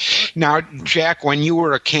podcast. Now, Jack, when you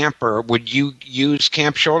were a camper, would you use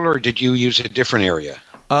Camp Scholler or did you use a different area?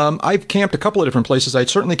 I've camped a couple of different places. I'd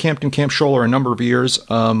certainly camped in Camp Scholler a number of years.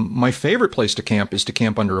 My favorite place to camp is to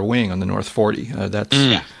camp under a wing on the North 40.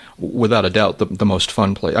 That's without a doubt the most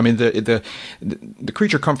fun place. I mean, the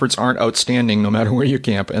creature comforts aren't outstanding no matter where you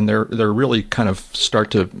camp, and they're really kind of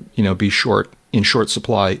start to be in short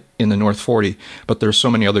supply in the North 40. But there's so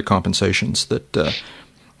many other compensations that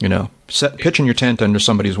pitching your tent under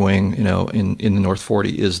somebody's wing, in the North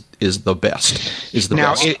 40 is the best.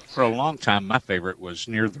 For a long time, my favorite was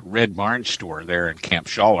near the Red Barn store there in Camp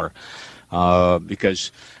Scholler,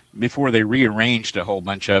 because before they rearranged a whole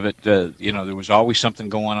bunch of it, there was always something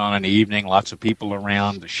going on in the evening. Lots of people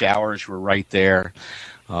around. The showers were right there.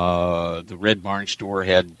 The Red Barn store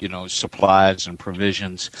had, supplies and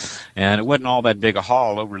provisions, and it wasn't all that big a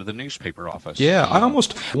haul over to the newspaper office. Yeah,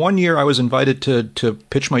 one year I was invited to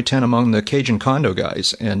pitch my tent among the Cajun condo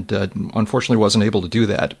guys, and unfortunately wasn't able to do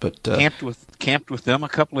that. But camped with them a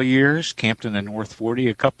couple of years, camped in the North 40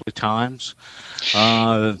 a couple of times.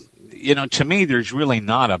 To me, there's really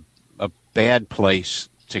not a bad place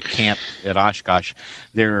to camp at Oshkosh.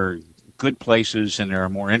 There are good places and there are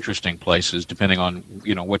more interesting places depending on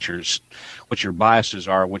what your biases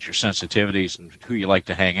are, what your sensitivities, and who you like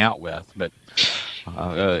to hang out with. But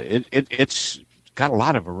it's got a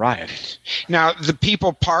lot of variety. Now, the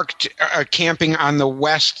people parked camping on the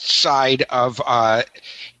west side of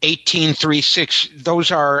 1836.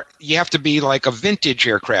 You have to be like a vintage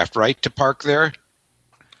aircraft, right, to park there?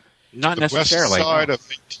 Not necessarily. West side of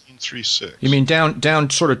 1836. You mean down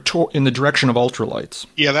sort of in the direction of ultralights?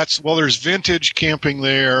 Yeah, there's vintage camping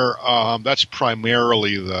there. That's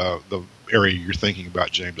primarily the area you're thinking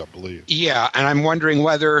about, James, I believe. Yeah, and I'm wondering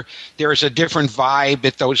whether there's a different vibe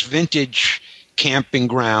at those vintage camping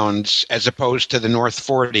grounds as opposed to the North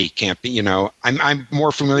 40 camping. I'm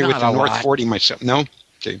more familiar with the North 40 myself. No?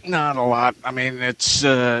 Okay. Not a lot. I mean, it's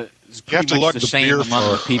you have to lug the the same beer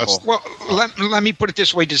among the for people. Well, let me put it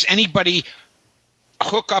this way. Does anybody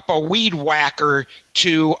hook up a weed whacker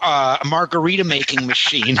to a margarita making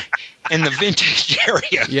machine in the vintage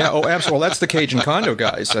area? Yeah, absolutely. Well, that's the Cajun condo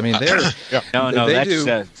guys. I mean,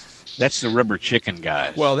 that's the rubber chicken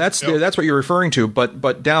guys. Well, that's what you're referring to.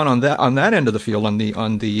 But down on that end of the field, on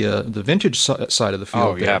the vintage side of the field.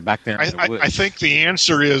 Oh yeah, back there. I think the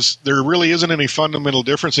answer is there really isn't any fundamental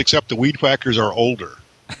difference except the weed whackers are older.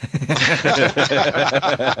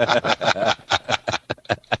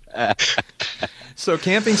 So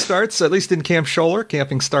camping starts, at least in Camp Scholler,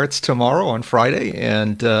 camping starts tomorrow on Friday,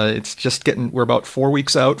 and it's just we're about 4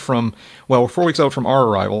 weeks out from, we're 4 weeks out from our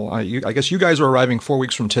arrival. I guess you guys are arriving 4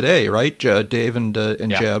 weeks from today, right, Dave and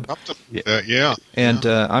Jeb? Yeah. And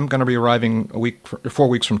I'm going to be arriving 4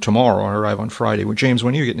 weeks from tomorrow. I arrive on Friday. Well, James,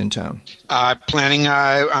 when are you getting in town? Planning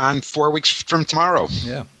on 4 weeks from tomorrow.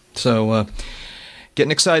 Yeah. So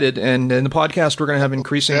getting excited, and in the podcast we're going to have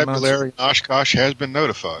increasing amounts. Vocabulary Oshkosh has been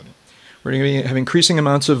notified. We're going to have increasing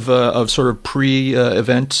amounts of sort of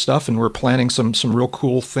pre-event stuff, and we're planning some real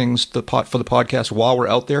cool things for the podcast while we're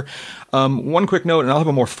out there. One quick note, and I'll have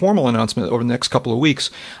a more formal announcement over the next couple of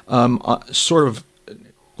weeks. Well,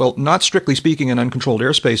 not strictly speaking an uncontrolled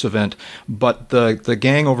airspace event, but the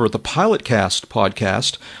gang over at the Pilotcast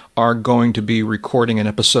podcast are going to be recording an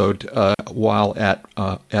episode while at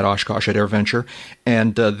Oshkosh at AirVenture,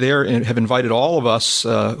 and they have invited all of us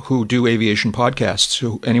who do aviation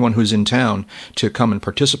podcasts, anyone who's in town, to come and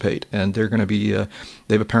participate. And they're going to be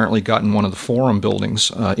they've apparently gotten one of the forum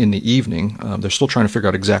buildings in the evening. They're still trying to figure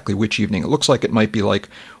out exactly which evening. It looks like it might be like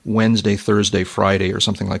Wednesday, Thursday, Friday, or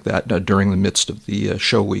something like that during the midst of the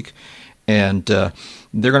show week. And they're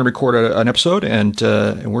going to record an episode, and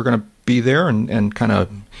we're going to be there and kind of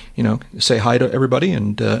say hi to everybody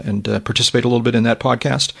and participate a little bit in that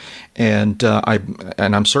podcast. And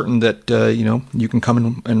I'm certain that you can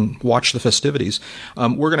come and watch the festivities.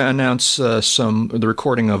 We're going to announce the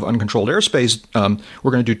recording of Uncontrolled Airspace.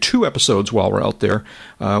 We're going to do 2 episodes while we're out there.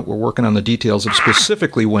 We're working on the details of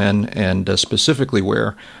specifically when and specifically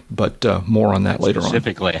where, but more on that later on.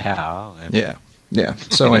 Specifically how. Yeah.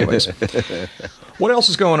 So anyways, what else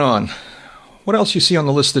is going on? What else you see on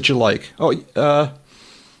the list that you like? Oh,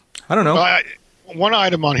 I don't know. Well, one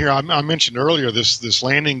item on here I mentioned earlier, this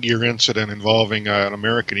landing gear incident involving an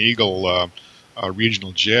American Eagle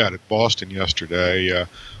regional jet at Boston yesterday.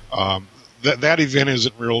 That event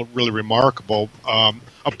isn't really remarkable. A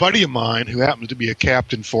buddy of mine who happens to be a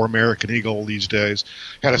captain for American Eagle these days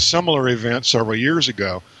had a similar event several years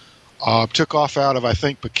ago. Took off out of, I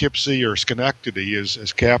think, Poughkeepsie or Schenectady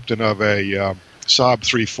as captain of a Saab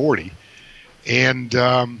 340. And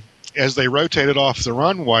as they rotated off the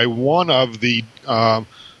runway, one of the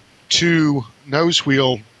 2 nose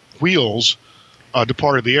wheels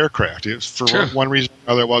departed the aircraft. It was, for one reason or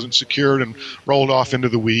another, it wasn't secured and rolled off into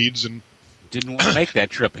the weeds. And didn't want to make that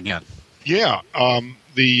trip again. Yeah.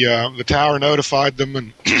 The tower notified them,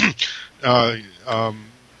 and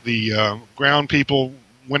the ground people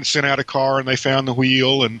sent out a car, and they found the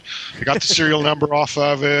wheel, and they got the serial number off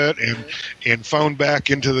of it, and phoned back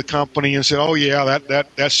into the company and said, "Oh yeah,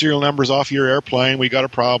 that serial number's off your airplane. We got a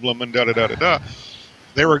problem," and da da da da da.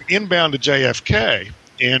 They were inbound to JFK,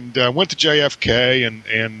 and went to JFK,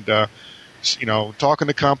 and talking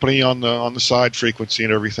to the company on the side frequency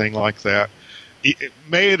and everything like that. It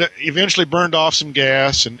eventually burned off some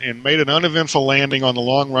gas and made an uneventful landing on the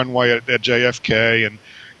long runway at JFK,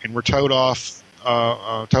 and were towed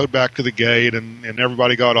back to the gate, and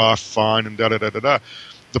everybody got off fine, and da-da-da-da-da.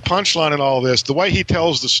 The punchline in all this, the way he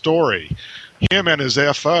tells the story, him and his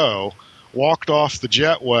FO walked off the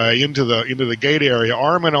jetway into the gate area,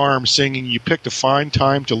 arm in arm, singing, "You picked a fine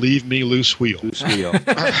time to leave me loose wheel." Loose wheel.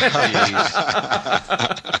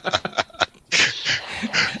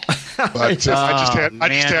 But I just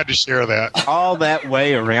had to share that. All that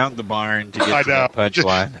way around the barn to get to that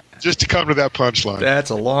punchline. Just to come to that punchline.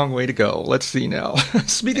 That's a long way to go. Let's see now.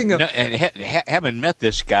 Speaking of... And having met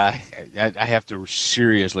this guy, I have to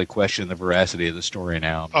seriously question the veracity of the story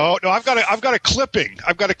now. Oh, no, I've got a clipping.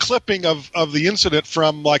 I've got a clipping of the incident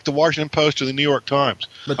from, like, the Washington Post or the New York Times.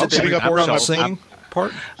 But did they report on the singing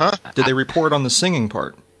part? Huh? Did they report on the singing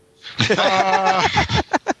part?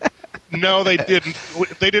 No, they didn't.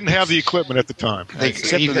 They didn't have the equipment at the time. They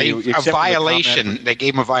gave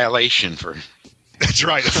him a violation for... That's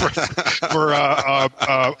right, for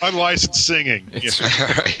unlicensed singing.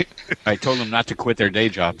 Right. I told them not to quit their day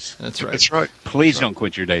jobs. That's right. That's right. Please don't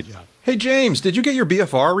quit your day job. Hey, James, did you get your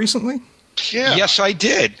BFR recently? Yeah. Yes, I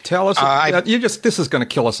did. Tell us. This is going to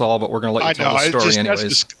kill us all, but we're going to let you tell the story anyways.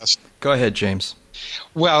 That's disgusting. Go ahead, James.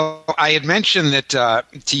 Well, I had mentioned that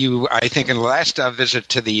to you, I think, in the last visit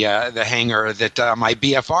to the hangar, that my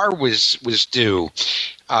BFR was due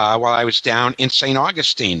while I was down in St.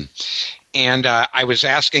 Augustine. And I was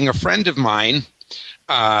asking a friend of mine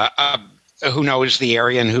who knows the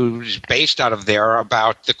area and who's based out of there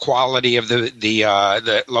about the quality of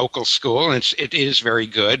the local school, and it is very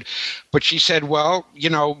good. But she said, "Well,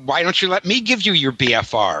 why don't you let me give you your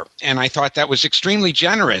BFR?" And I thought that was extremely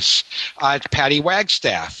generous. It's Patty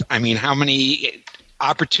Wagstaff. I mean, how many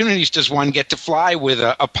opportunities does one get to fly with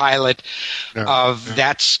a pilot of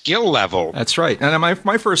that skill level? That's right. And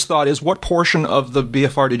my first thought is, what portion of the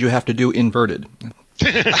BFR did you have to do inverted?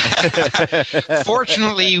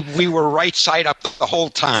 Fortunately, we were right side up the whole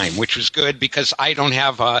time, which was good because I don't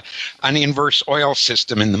have an inverse oil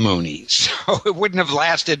system in the Mooney, so it wouldn't have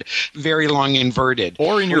lasted very long inverted.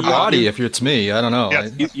 Or in your body, if it's me. I don't know. Yeah.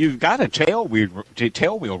 You've got a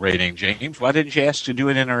tailwheel rating, James. Why didn't you ask to do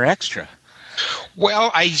it in her extra?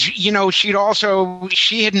 Well, she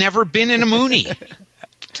had never been in a Mooney,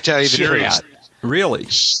 to tell you the truth. Really?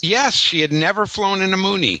 Yes, she had never flown in a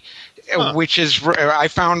Mooney. Which is, I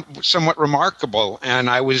found somewhat remarkable, and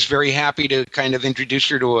I was very happy to kind of introduce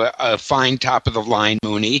her to a fine top-of-the-line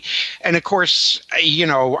Mooney. And, of course,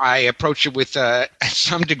 I approach it with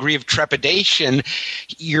some degree of trepidation.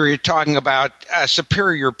 You're talking about a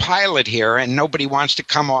superior pilot here, and nobody wants to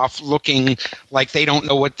come off looking like they don't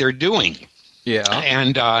know what they're doing. Yeah.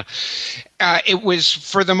 And it was,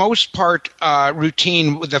 for the most part,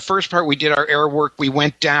 routine. The first part we did our air work, we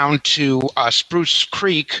went down to Spruce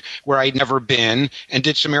Creek, where I'd never been, and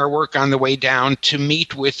did some air work on the way down to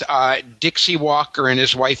meet with Dixie Walker and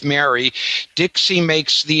his wife, Mary. Dixie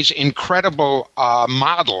makes these incredible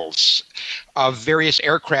models of various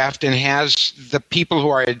aircraft and has the people who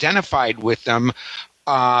are identified with them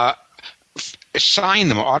sign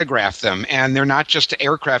them, autograph them, and they're not just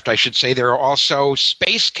aircraft, I should say. They're also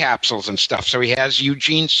space capsules and stuff. So he has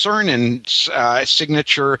Eugene Cernan's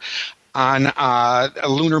signature on a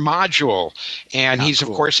lunar module, and he's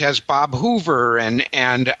cool. Of course has Bob Hoover and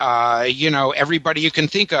everybody you can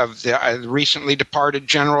think of. The recently departed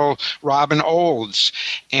General Robin Olds,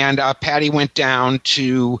 and Patty went down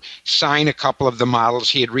to sign a couple of the models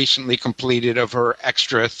he had recently completed of her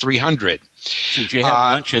Extra 300. Did you have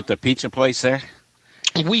lunch at the pizza place there?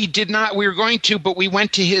 We did not. We were going to, but we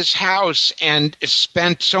went to his house and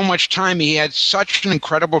spent so much time. He had such an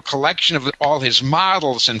incredible collection of all his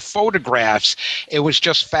models and photographs. It was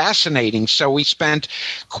just fascinating. So we spent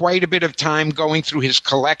quite a bit of time going through his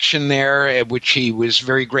collection there, which he was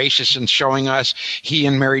very gracious in showing us. He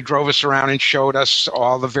and Mary drove us around and showed us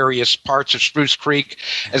all the various parts of Spruce Creek.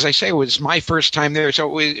 As I say, it was my first time there,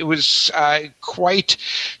 so it was quite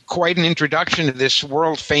an introduction to this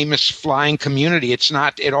world-famous flying community. It's not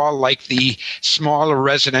at all like the smaller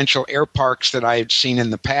residential air parks that I had seen in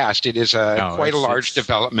the past. It is quite a large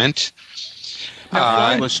development.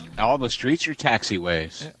 All the streets are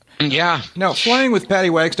taxiways. Yeah. Now, flying with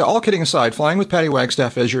Patty Wagstaff, all kidding aside, flying with Patty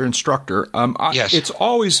Wagstaff as your instructor, yes. It's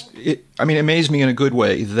always, it amazed me in a good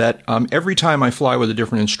way that every time I fly with a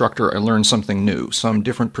different instructor, I learn something new, some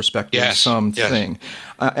different perspective, something.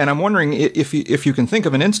 And I'm wondering if you can think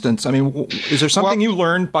of an instance. I mean, is there something you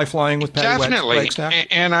learned by flying with Patty Wagstaff?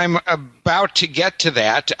 Definitely, and I'm about to get to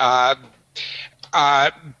that.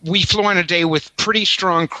 We flew on a day with pretty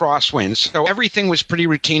strong crosswinds, so everything was pretty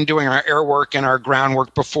routine, doing our air work and our ground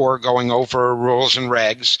work before going over rules and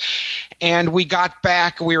regs. And we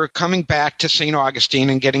were coming back to St. Augustine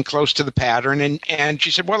and getting close to the pattern, and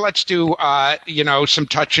she said, well, let's do, some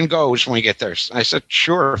touch and goes when we get there. I said,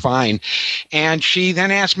 sure, fine. And she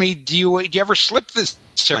then asked me, do you ever slip this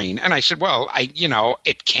plane? And I said, well,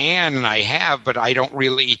 it can, and I have, but I don't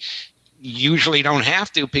really usually don't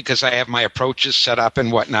have to because I have my approaches set up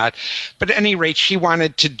and whatnot. But at any rate, she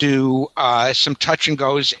wanted to do some touch and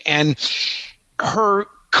goes, and her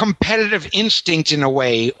competitive instinct in a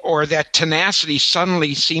way, or that tenacity,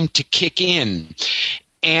 suddenly seemed to kick in.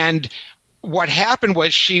 And what happened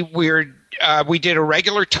was we did a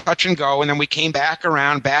regular touch and go, and then we came back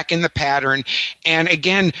around, back in the pattern. And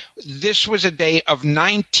again, this was a day of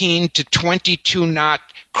 19 to 22 knot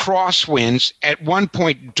crosswinds, at one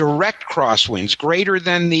point direct crosswinds, greater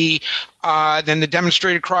than the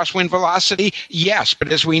demonstrated crosswind velocity. Yes,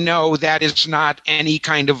 but as we know, that is not any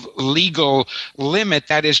kind of legal limit.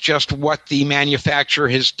 That is just what the manufacturer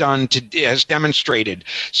has demonstrated.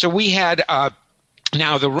 So we had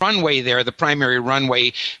now, the runway there, the primary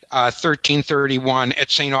runway, 1331 at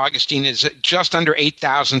St. Augustine, is just under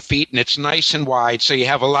 8,000 feet, and it's nice and wide, so you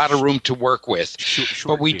have a lot of room to work with.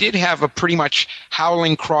 But we did have a pretty much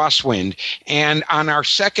howling crosswind, and on our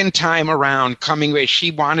second time around coming away, she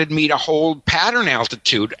wanted me to hold pattern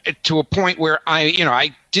altitude to a point where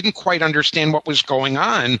I didn't quite understand what was going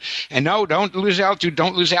on. And no, don't lose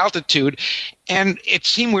altitude. And it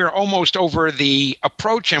seemed we were almost over the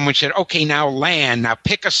approach, and we said, okay, now land, now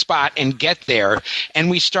pick a spot and get there. And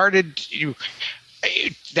we started,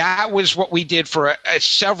 that was what we did for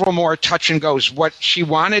several more touch and goes. What she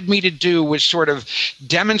wanted me to do was sort of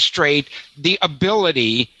demonstrate the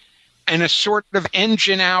ability in a sort of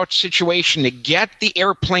engine out situation to get the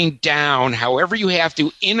airplane down, however you have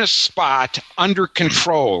to, in a spot under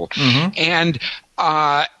control. And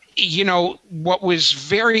what was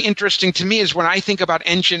very interesting to me is when I think about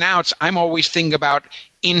engine outs, I'm always thinking about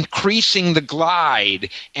increasing the glide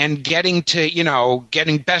and getting to,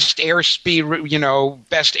 getting best airspeed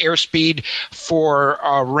for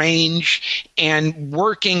range and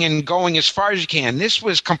working and going as far as you can. This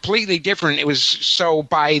was completely different. It was so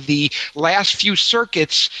by the last few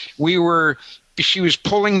circuits, she was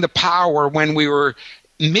pulling the power when we were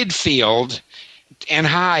midfield and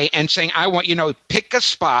high and saying, I want, pick a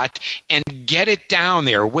spot and get it down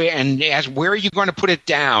there. Where are you going to put it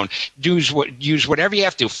down? Use whatever you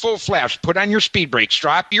have to. Full flaps, put on your speed brakes,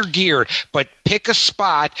 drop your gear, but pick a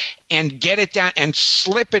spot and get it down and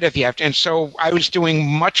slip it if you have to. And so I was doing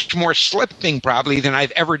much more slipping probably than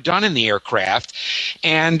I've ever done in the aircraft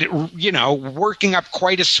and, working up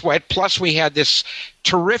quite a sweat. Plus we had this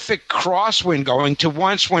terrific crosswind going to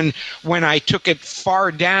once when I took it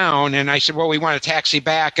far down and I said, well, we want to taxi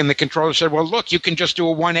back. And the controller said, well, look, you can just do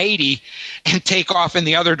a 180 and take off in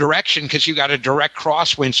the other direction because you got a direct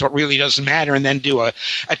crosswind. So it really doesn't matter. And then do a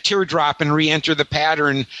teardrop and re-enter the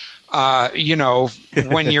pattern,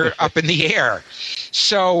 when you're up in the air.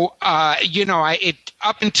 So,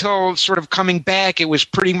 up until sort of coming back, it was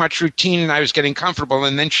pretty much routine and I was getting comfortable.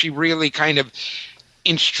 And then she really kind of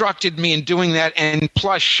instructed me in doing that and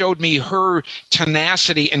plus showed me her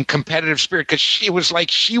tenacity and competitive spirit because it was like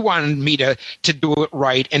she wanted me to do it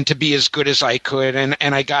right and to be as good as I could. And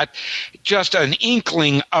I got just an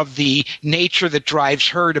inkling of the nature that drives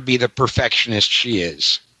her to be the perfectionist she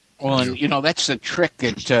is. Well, and that's the trick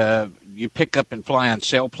that you pick up and fly on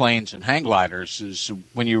sailplanes and hang gliders is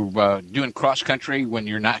when you're doing cross country, when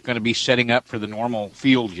you're not going to be setting up for the normal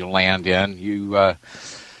field you land in, you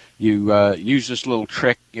use this little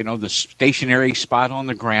trick. The stationary spot on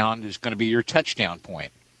the ground is going to be your touchdown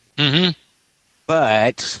point. Mm-hmm.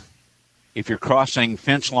 But if you're crossing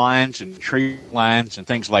fence lines and tree lines and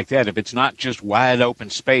things like that, if it's not just wide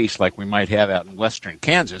open space like we might have out in western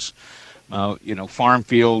Kansas, farm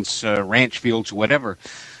fields, ranch fields, whatever,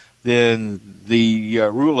 then the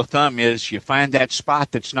rule of thumb is you find that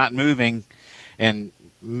spot that's not moving and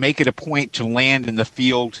make it a point to land in the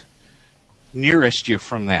field nearest you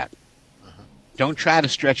from that. Don't try to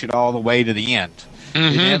stretch it all the way to the end.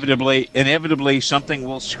 Mm-hmm. Inevitably, something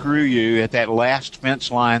will screw you at that last fence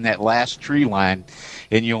line, that last tree line,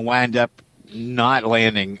 and you'll wind up not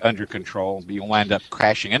landing under control. You'll wind up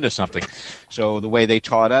crashing into something. So the way they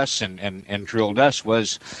taught us and drilled us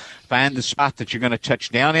was find the spot that you're going to touch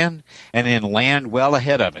down in and then land well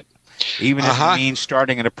ahead of it. Even if it means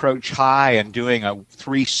starting an approach high and doing a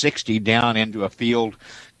 360 down into a field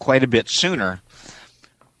quite a bit sooner,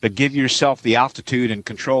 but give yourself the altitude and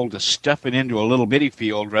control to stuff it into a little bitty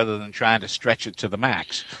field rather than trying to stretch it to the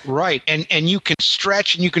max. Right, and you can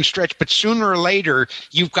stretch, but sooner or later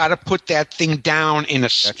you've got to put that thing down in a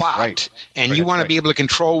spot. Right. And you want to be able to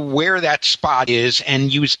control where that spot is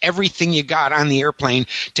and use everything you got on the airplane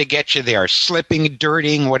to get you there, slipping,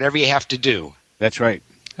 dirting, whatever you have to do. That's right.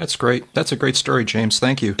 That's great. That's a great story, James.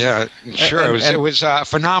 Thank you. Yeah, sure. It was a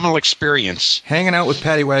phenomenal experience. Hanging out with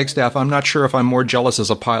Patty Wagstaff, I'm not sure if I'm more jealous as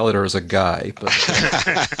a pilot or as a guy.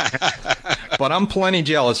 But I'm plenty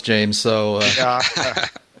jealous, James. So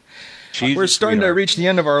we're starting to reach the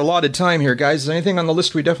end of our allotted time here, guys. Is there anything on the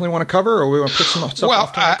list we definitely want to cover, or we want to put some stuff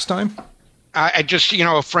off to next time? I just,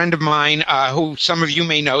 a friend of mine who some of you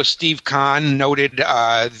may know, Steve Kahn, noted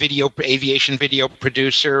aviation video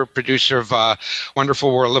producer of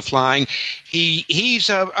Wonderful World of Flying. He's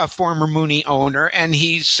a former Mooney owner, and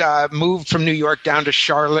he's moved from New York down to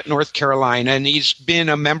Charlotte, North Carolina, and he's been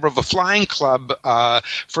a member of a flying club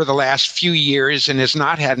for the last few years and has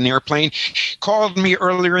not had an airplane. Called me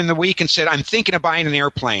earlier in the week and said, I'm thinking of buying an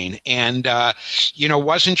airplane, and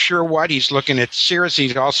wasn't sure what. He's looking at Cirrus.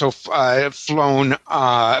 He's also flown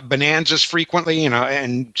Bonanzas frequently,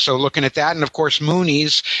 and so looking at that, and of course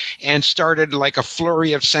Mooney's, and started like a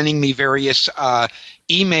flurry of sending me various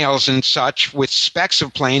emails and such with specs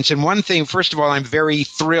of planes. And one thing, first of all, I'm very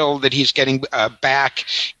thrilled that he's getting back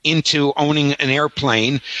into owning an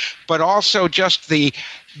airplane, but also just the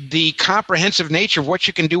comprehensive nature of what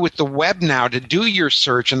you can do with the web now to do your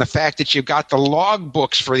search, and the fact that you've got the log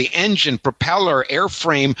books for the engine, propeller,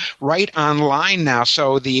 airframe right online now.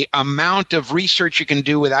 So the amount of research you can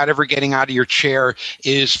do without ever getting out of your chair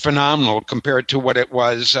is phenomenal compared to what it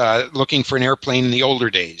was looking for an airplane in the older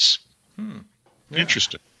days.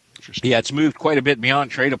 Interesting. Yeah, it's moved quite a bit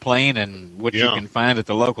beyond trade-a-plane and what you can find at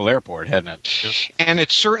the local airport, hasn't it? Yeah. And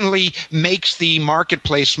it certainly makes the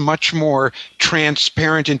marketplace much more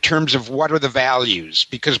transparent in terms of what are the values,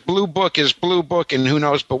 because Blue Book is Blue Book, and who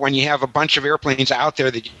knows, but when you have a bunch of airplanes out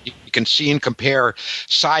there that you can see and compare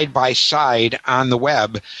side by side on the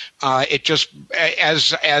web, it just,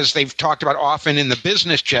 as they've talked about often in the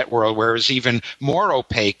business jet world, where it's even more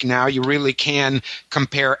opaque, now you really can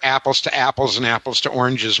compare apples to apples and apples to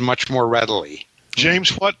oranges much more readily.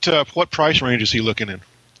 James, what price range is he looking in?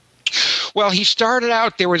 Well, he started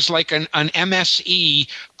out, there was like an MSE,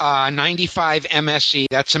 95 MSE,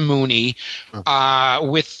 that's a Mooney,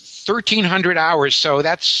 with 1,300 hours. So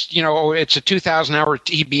that's, it's a 2,000-hour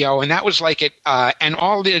TBO, and that was like it, and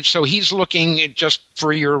all the, so he's looking, just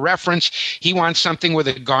for your reference, he wants something with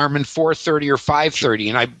a Garmin 430 or 530,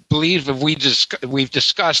 and I believe if we've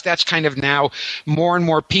discussed, that's kind of now more and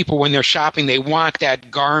more people, when they're shopping, they want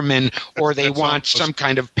that Garmin, or they want some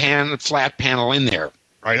kind of flat panel in there.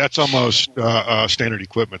 Right, that's almost standard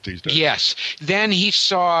equipment these days. Yes. Then he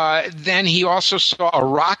also saw a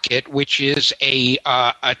Rocket, which is a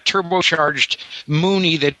turbocharged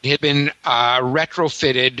Mooney that had been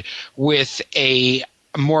retrofitted with a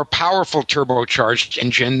more powerful turbocharged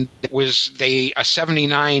engine. That was a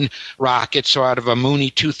 79 Rocket, so out of a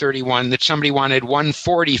Mooney 231 that somebody wanted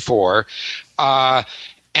 140 for.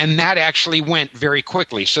 And that actually went very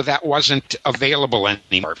quickly, so that wasn't available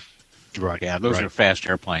anymore. Right. Yeah, those are fast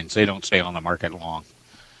airplanes. They don't stay on the market long.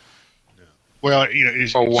 Yeah. Well,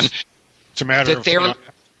 it's a matter of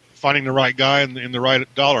finding the right guy in the right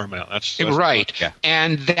dollar amount. That's right. Yeah.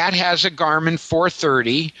 And that has a Garmin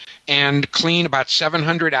 430 and clean about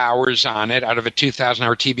 700 hours on it out of a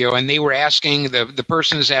 2,000-hour TBO. And they were asking, the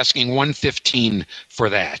person is asking $115 for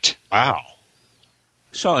that. Wow.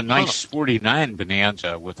 Saw a nice 49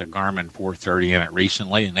 Bonanza with a Garmin 430 in it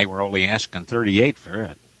recently, and they were only asking $38 for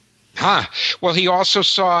it. Huh. Well, he also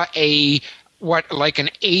saw like an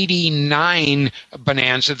 89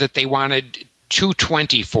 Bonanza that they wanted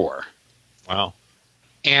 $220 for. Wow.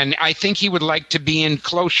 And I think he would like to be in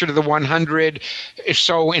closer to the 100,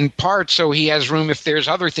 so in part so he has room if there's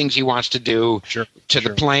other things he wants to do to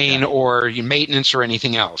the plane or maintenance or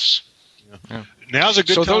anything else. Yeah. Now's a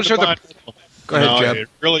good time those to are buy. Go ahead, Jeb. It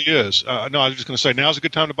really is. I was just going to say, now's a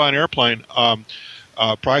good time to buy an airplane.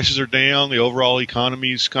 Prices are down. The overall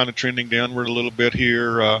economy is kind of trending downward a little bit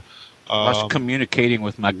here. I was communicating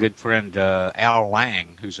with my good friend Al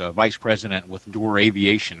Lang, who's a vice president with Door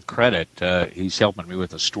Aviation Credit. He's helping me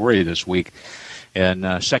with a story this week.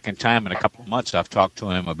 And second time in a couple of months, I've talked to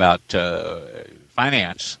him about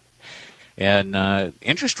finance. And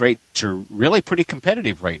interest rates are really pretty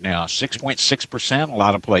competitive right now. 6.6% a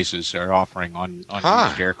lot of places are offering on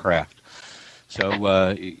used aircraft.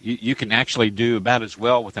 So you can actually do about as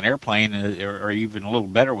well with an airplane or even a little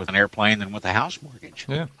better with an airplane than with a house mortgage.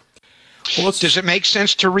 Yeah. Well, does it make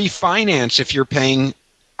sense to refinance if you're paying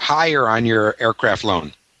higher on your aircraft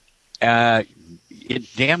loan? It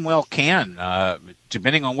damn well can,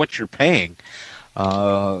 depending on what you're paying.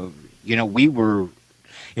 If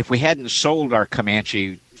we hadn't sold our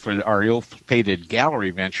Comanche for our ill-fated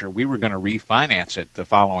gallery venture, we were going to refinance it the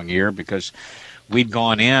following year because we'd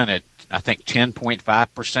gone in at, I think,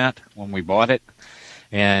 10.5% when we bought it,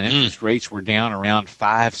 and interest rates were down around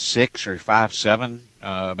 5.6 or 5.7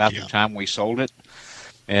 about the time we sold it.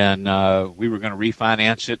 And we were going to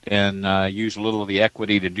refinance it and use a little of the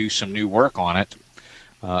equity to do some new work on it,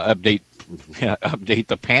 update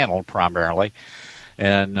the panel primarily,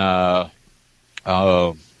 and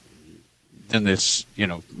then this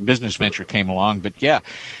business venture came along. But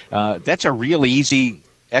that's a real easy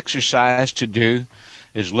exercise to do,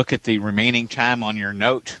 is look at the remaining time on your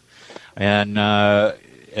note and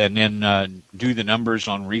then do the numbers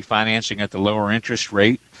on refinancing at the lower interest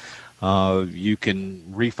rate. You can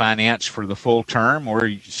refinance for the full term,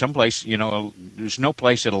 or someplace, there's no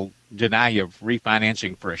place that'll deny you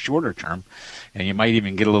refinancing for a shorter term, and you might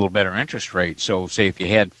even get a little better interest rate. So say if you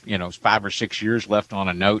had, 5 or 6 years left on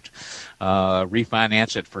a note,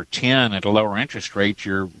 refinance it for 10 at a lower interest rate,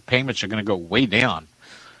 your payments are going to go way down.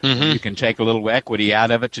 Mm-hmm. You can take a little equity out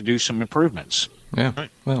of it to do some improvements. Yeah. Right.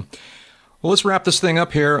 Well, let's wrap this thing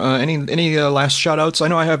up here. Any last shout-outs? I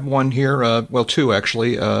know I have one here. Two,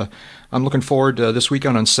 actually. I'm looking forward this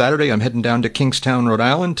weekend on Saturday. I'm heading down to Kingstown, Rhode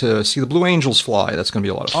Island to see the Blue Angels fly. That's going to be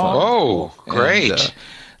a lot of fun. Oh, great. And,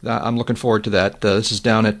 I'm looking forward to that. This is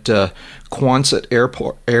down at Quonset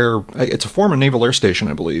Airport. It's a former naval air station,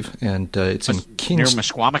 I believe, and it's in Kingstown. Near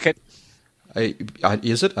Mesquamacut?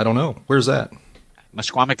 Is it? I don't know. Where's that?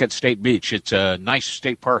 Mesquamicut State Beach. It's a nice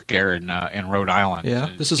state park there in Rhode Island. Yeah,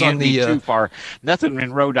 this is Can't on the be too far. Nothing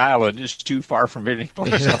in Rhode Island is too far from any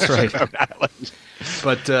place that's else right. in Rhode Island.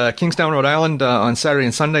 But Kingstown, Rhode Island, on Saturday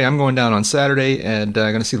and Sunday. I'm going down on Saturday and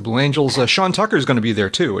going to see the Blue Angels. Sean Tucker is going to be there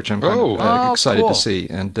too, which I'm kind of excited cool. to see.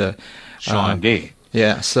 And Sean D.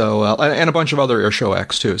 Yeah, so and a bunch of other air show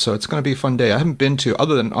acts too. So it's going to be a fun day. I haven't been to,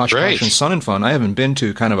 other than Oshkosh and Sun and Fun, I haven't been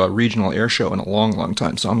to kind of a regional air show in a long, long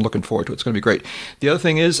time. So I'm looking forward to it. It's going to be great. The other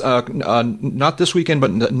thing is, not this weekend,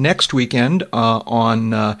 but next weekend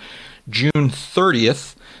on June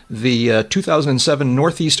 30th, the 2007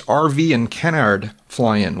 Northeast RV and Canard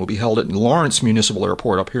fly-in will be held at Lawrence Municipal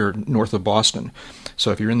Airport up here north of Boston.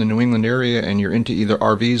 So if you're in the New England area and you're into either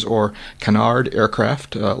RVs or Canard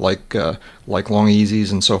aircraft, like Long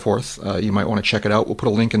Easies and so forth, you might want to check it out. We'll put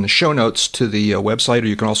a link in the show notes to the website, or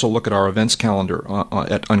you can also look at our events calendar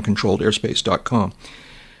at uncontrolledairspace.com.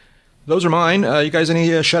 Those are mine. You guys,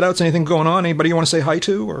 any shout-outs, anything going on? Anybody you want to say hi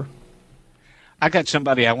to? Or I got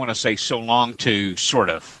somebody I want to say so long to, sort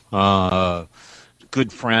of.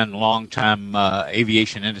 Good friend, longtime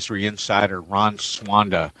aviation industry insider, Ron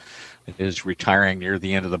Swanda, is retiring near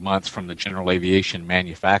the end of the month from the General Aviation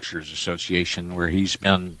Manufacturers Association, where he's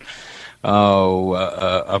been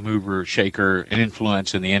a mover, shaker, an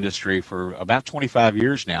influence in the industry for about 25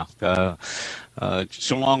 years now.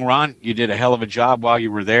 So long, Ron. You did a hell of a job while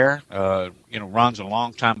you were there. Ron's a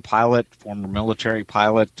longtime pilot, former military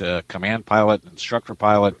pilot, command pilot, instructor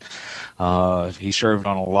pilot. He served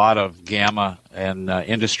on a lot of GAMA and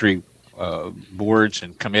industry boards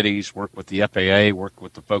and committees, worked with the FAA, worked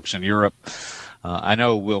with the folks in Europe. I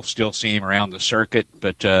know we'll still see him around the circuit,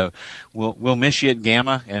 but we'll miss you at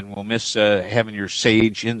GAMA, and we'll miss having your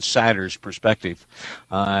sage insider's perspective.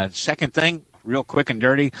 Second thing, real quick and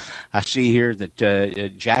dirty, I see here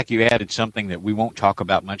that, Jack, you added something that we won't talk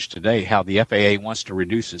about much today, how the FAA wants to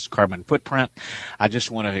reduce its carbon footprint. I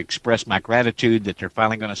just want to express my gratitude that they're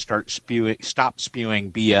finally going to stop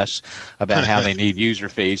spewing BS about how they need user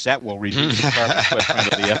fees. That will reduce the carbon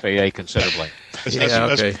footprint of the FAA considerably.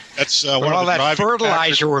 That's one all of the that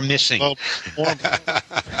fertilizer we're missing. No,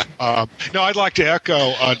 I'd like to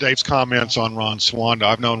echo Dave's comments on Ron Swanda.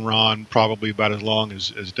 I've known Ron probably about as long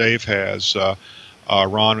as Dave has.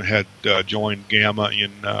 Ron had joined GAMA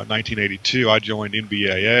in 1982. I joined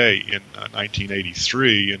NBAA in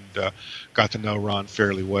 1983 and got to know Ron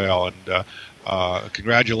fairly well. And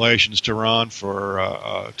congratulations to Ron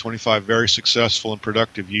for 25 very successful and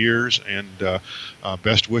productive years, and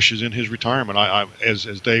best wishes in his retirement.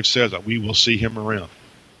 As Dave says, we will see him around.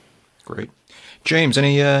 Great. James,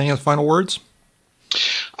 any final words?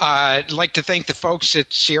 I'd like to thank the folks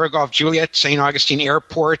at Sierra Golf Juliet, St. Augustine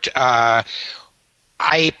Airport.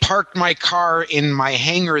 I parked my car in my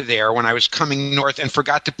hangar there when I was coming north and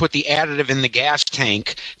forgot to put the additive in the gas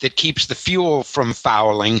tank that keeps the fuel from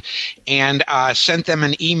fouling, and sent them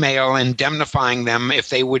an email indemnifying them if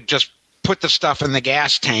they would just put the stuff in the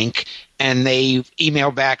gas tank, and they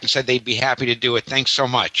emailed back and said they'd be happy to do it. Thanks so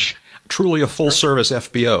much. Truly a full-service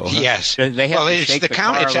FBO. Huh? Yes. They have to it's shake the the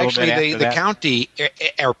county. car It's a little actually bit the after county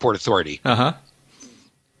airport authority. Uh-huh.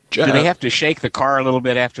 Do they have to shake the car a little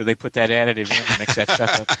bit after they put that additive in to mix that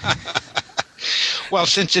stuff up? Well,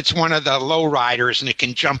 since it's one of the low riders and it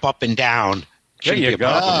can jump up and down. There you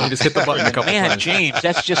go. You just hit the button a couple Man, times. James,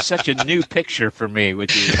 that's just such a new picture for me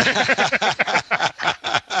with you.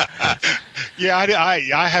 Yeah,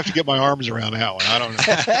 I have to get my arms around that one. I don't know.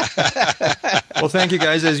 Well, thank you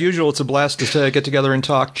guys. As usual, it's a blast to get together and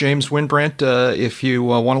talk. James Winbrandt, if you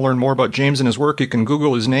want to learn more about James and his work, you can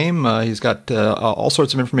Google his name. He's got all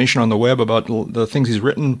sorts of information on the web about the things he's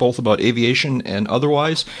written, both about aviation and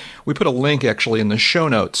otherwise. We put a link, actually, in the show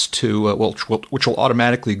notes to which will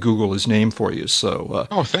automatically Google his name for you. So,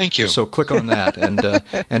 thank you. So click on that,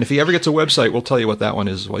 and if he ever gets a website, we'll tell you what that one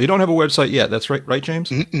is as well. You don't have a website yet, that's right,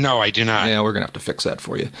 James? No, I do not. Yeah, we're going to have to fix that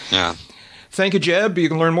for you. Yeah. Thank you, Jeb. You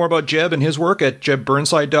can learn more about Jeb and his work at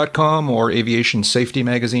jebburnside.com or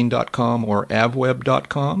aviationsafetymagazine.com or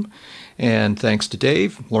avweb.com. And thanks to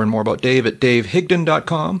Dave. Learn more about Dave at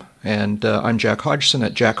davehigdon.com. And I'm Jack Hodgson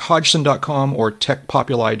at jackhodgson.com or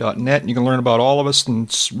techpopuli.net. And you can learn about all of us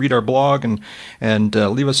and read our blog and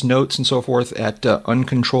leave us notes and so forth at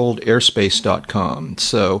uncontrolledairspace.com.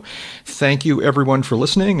 So thank you, everyone, for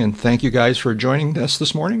listening, and thank you guys for joining us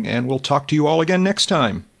this morning. And we'll talk to you all again next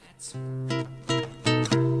time.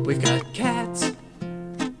 We've got cats,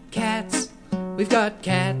 we've got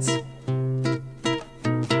cats.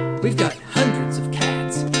 We've got hundreds of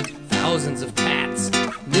cats, thousands of cats,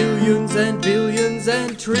 millions and billions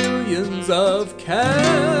and trillions of cats.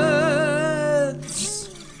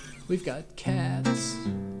 We've got cats.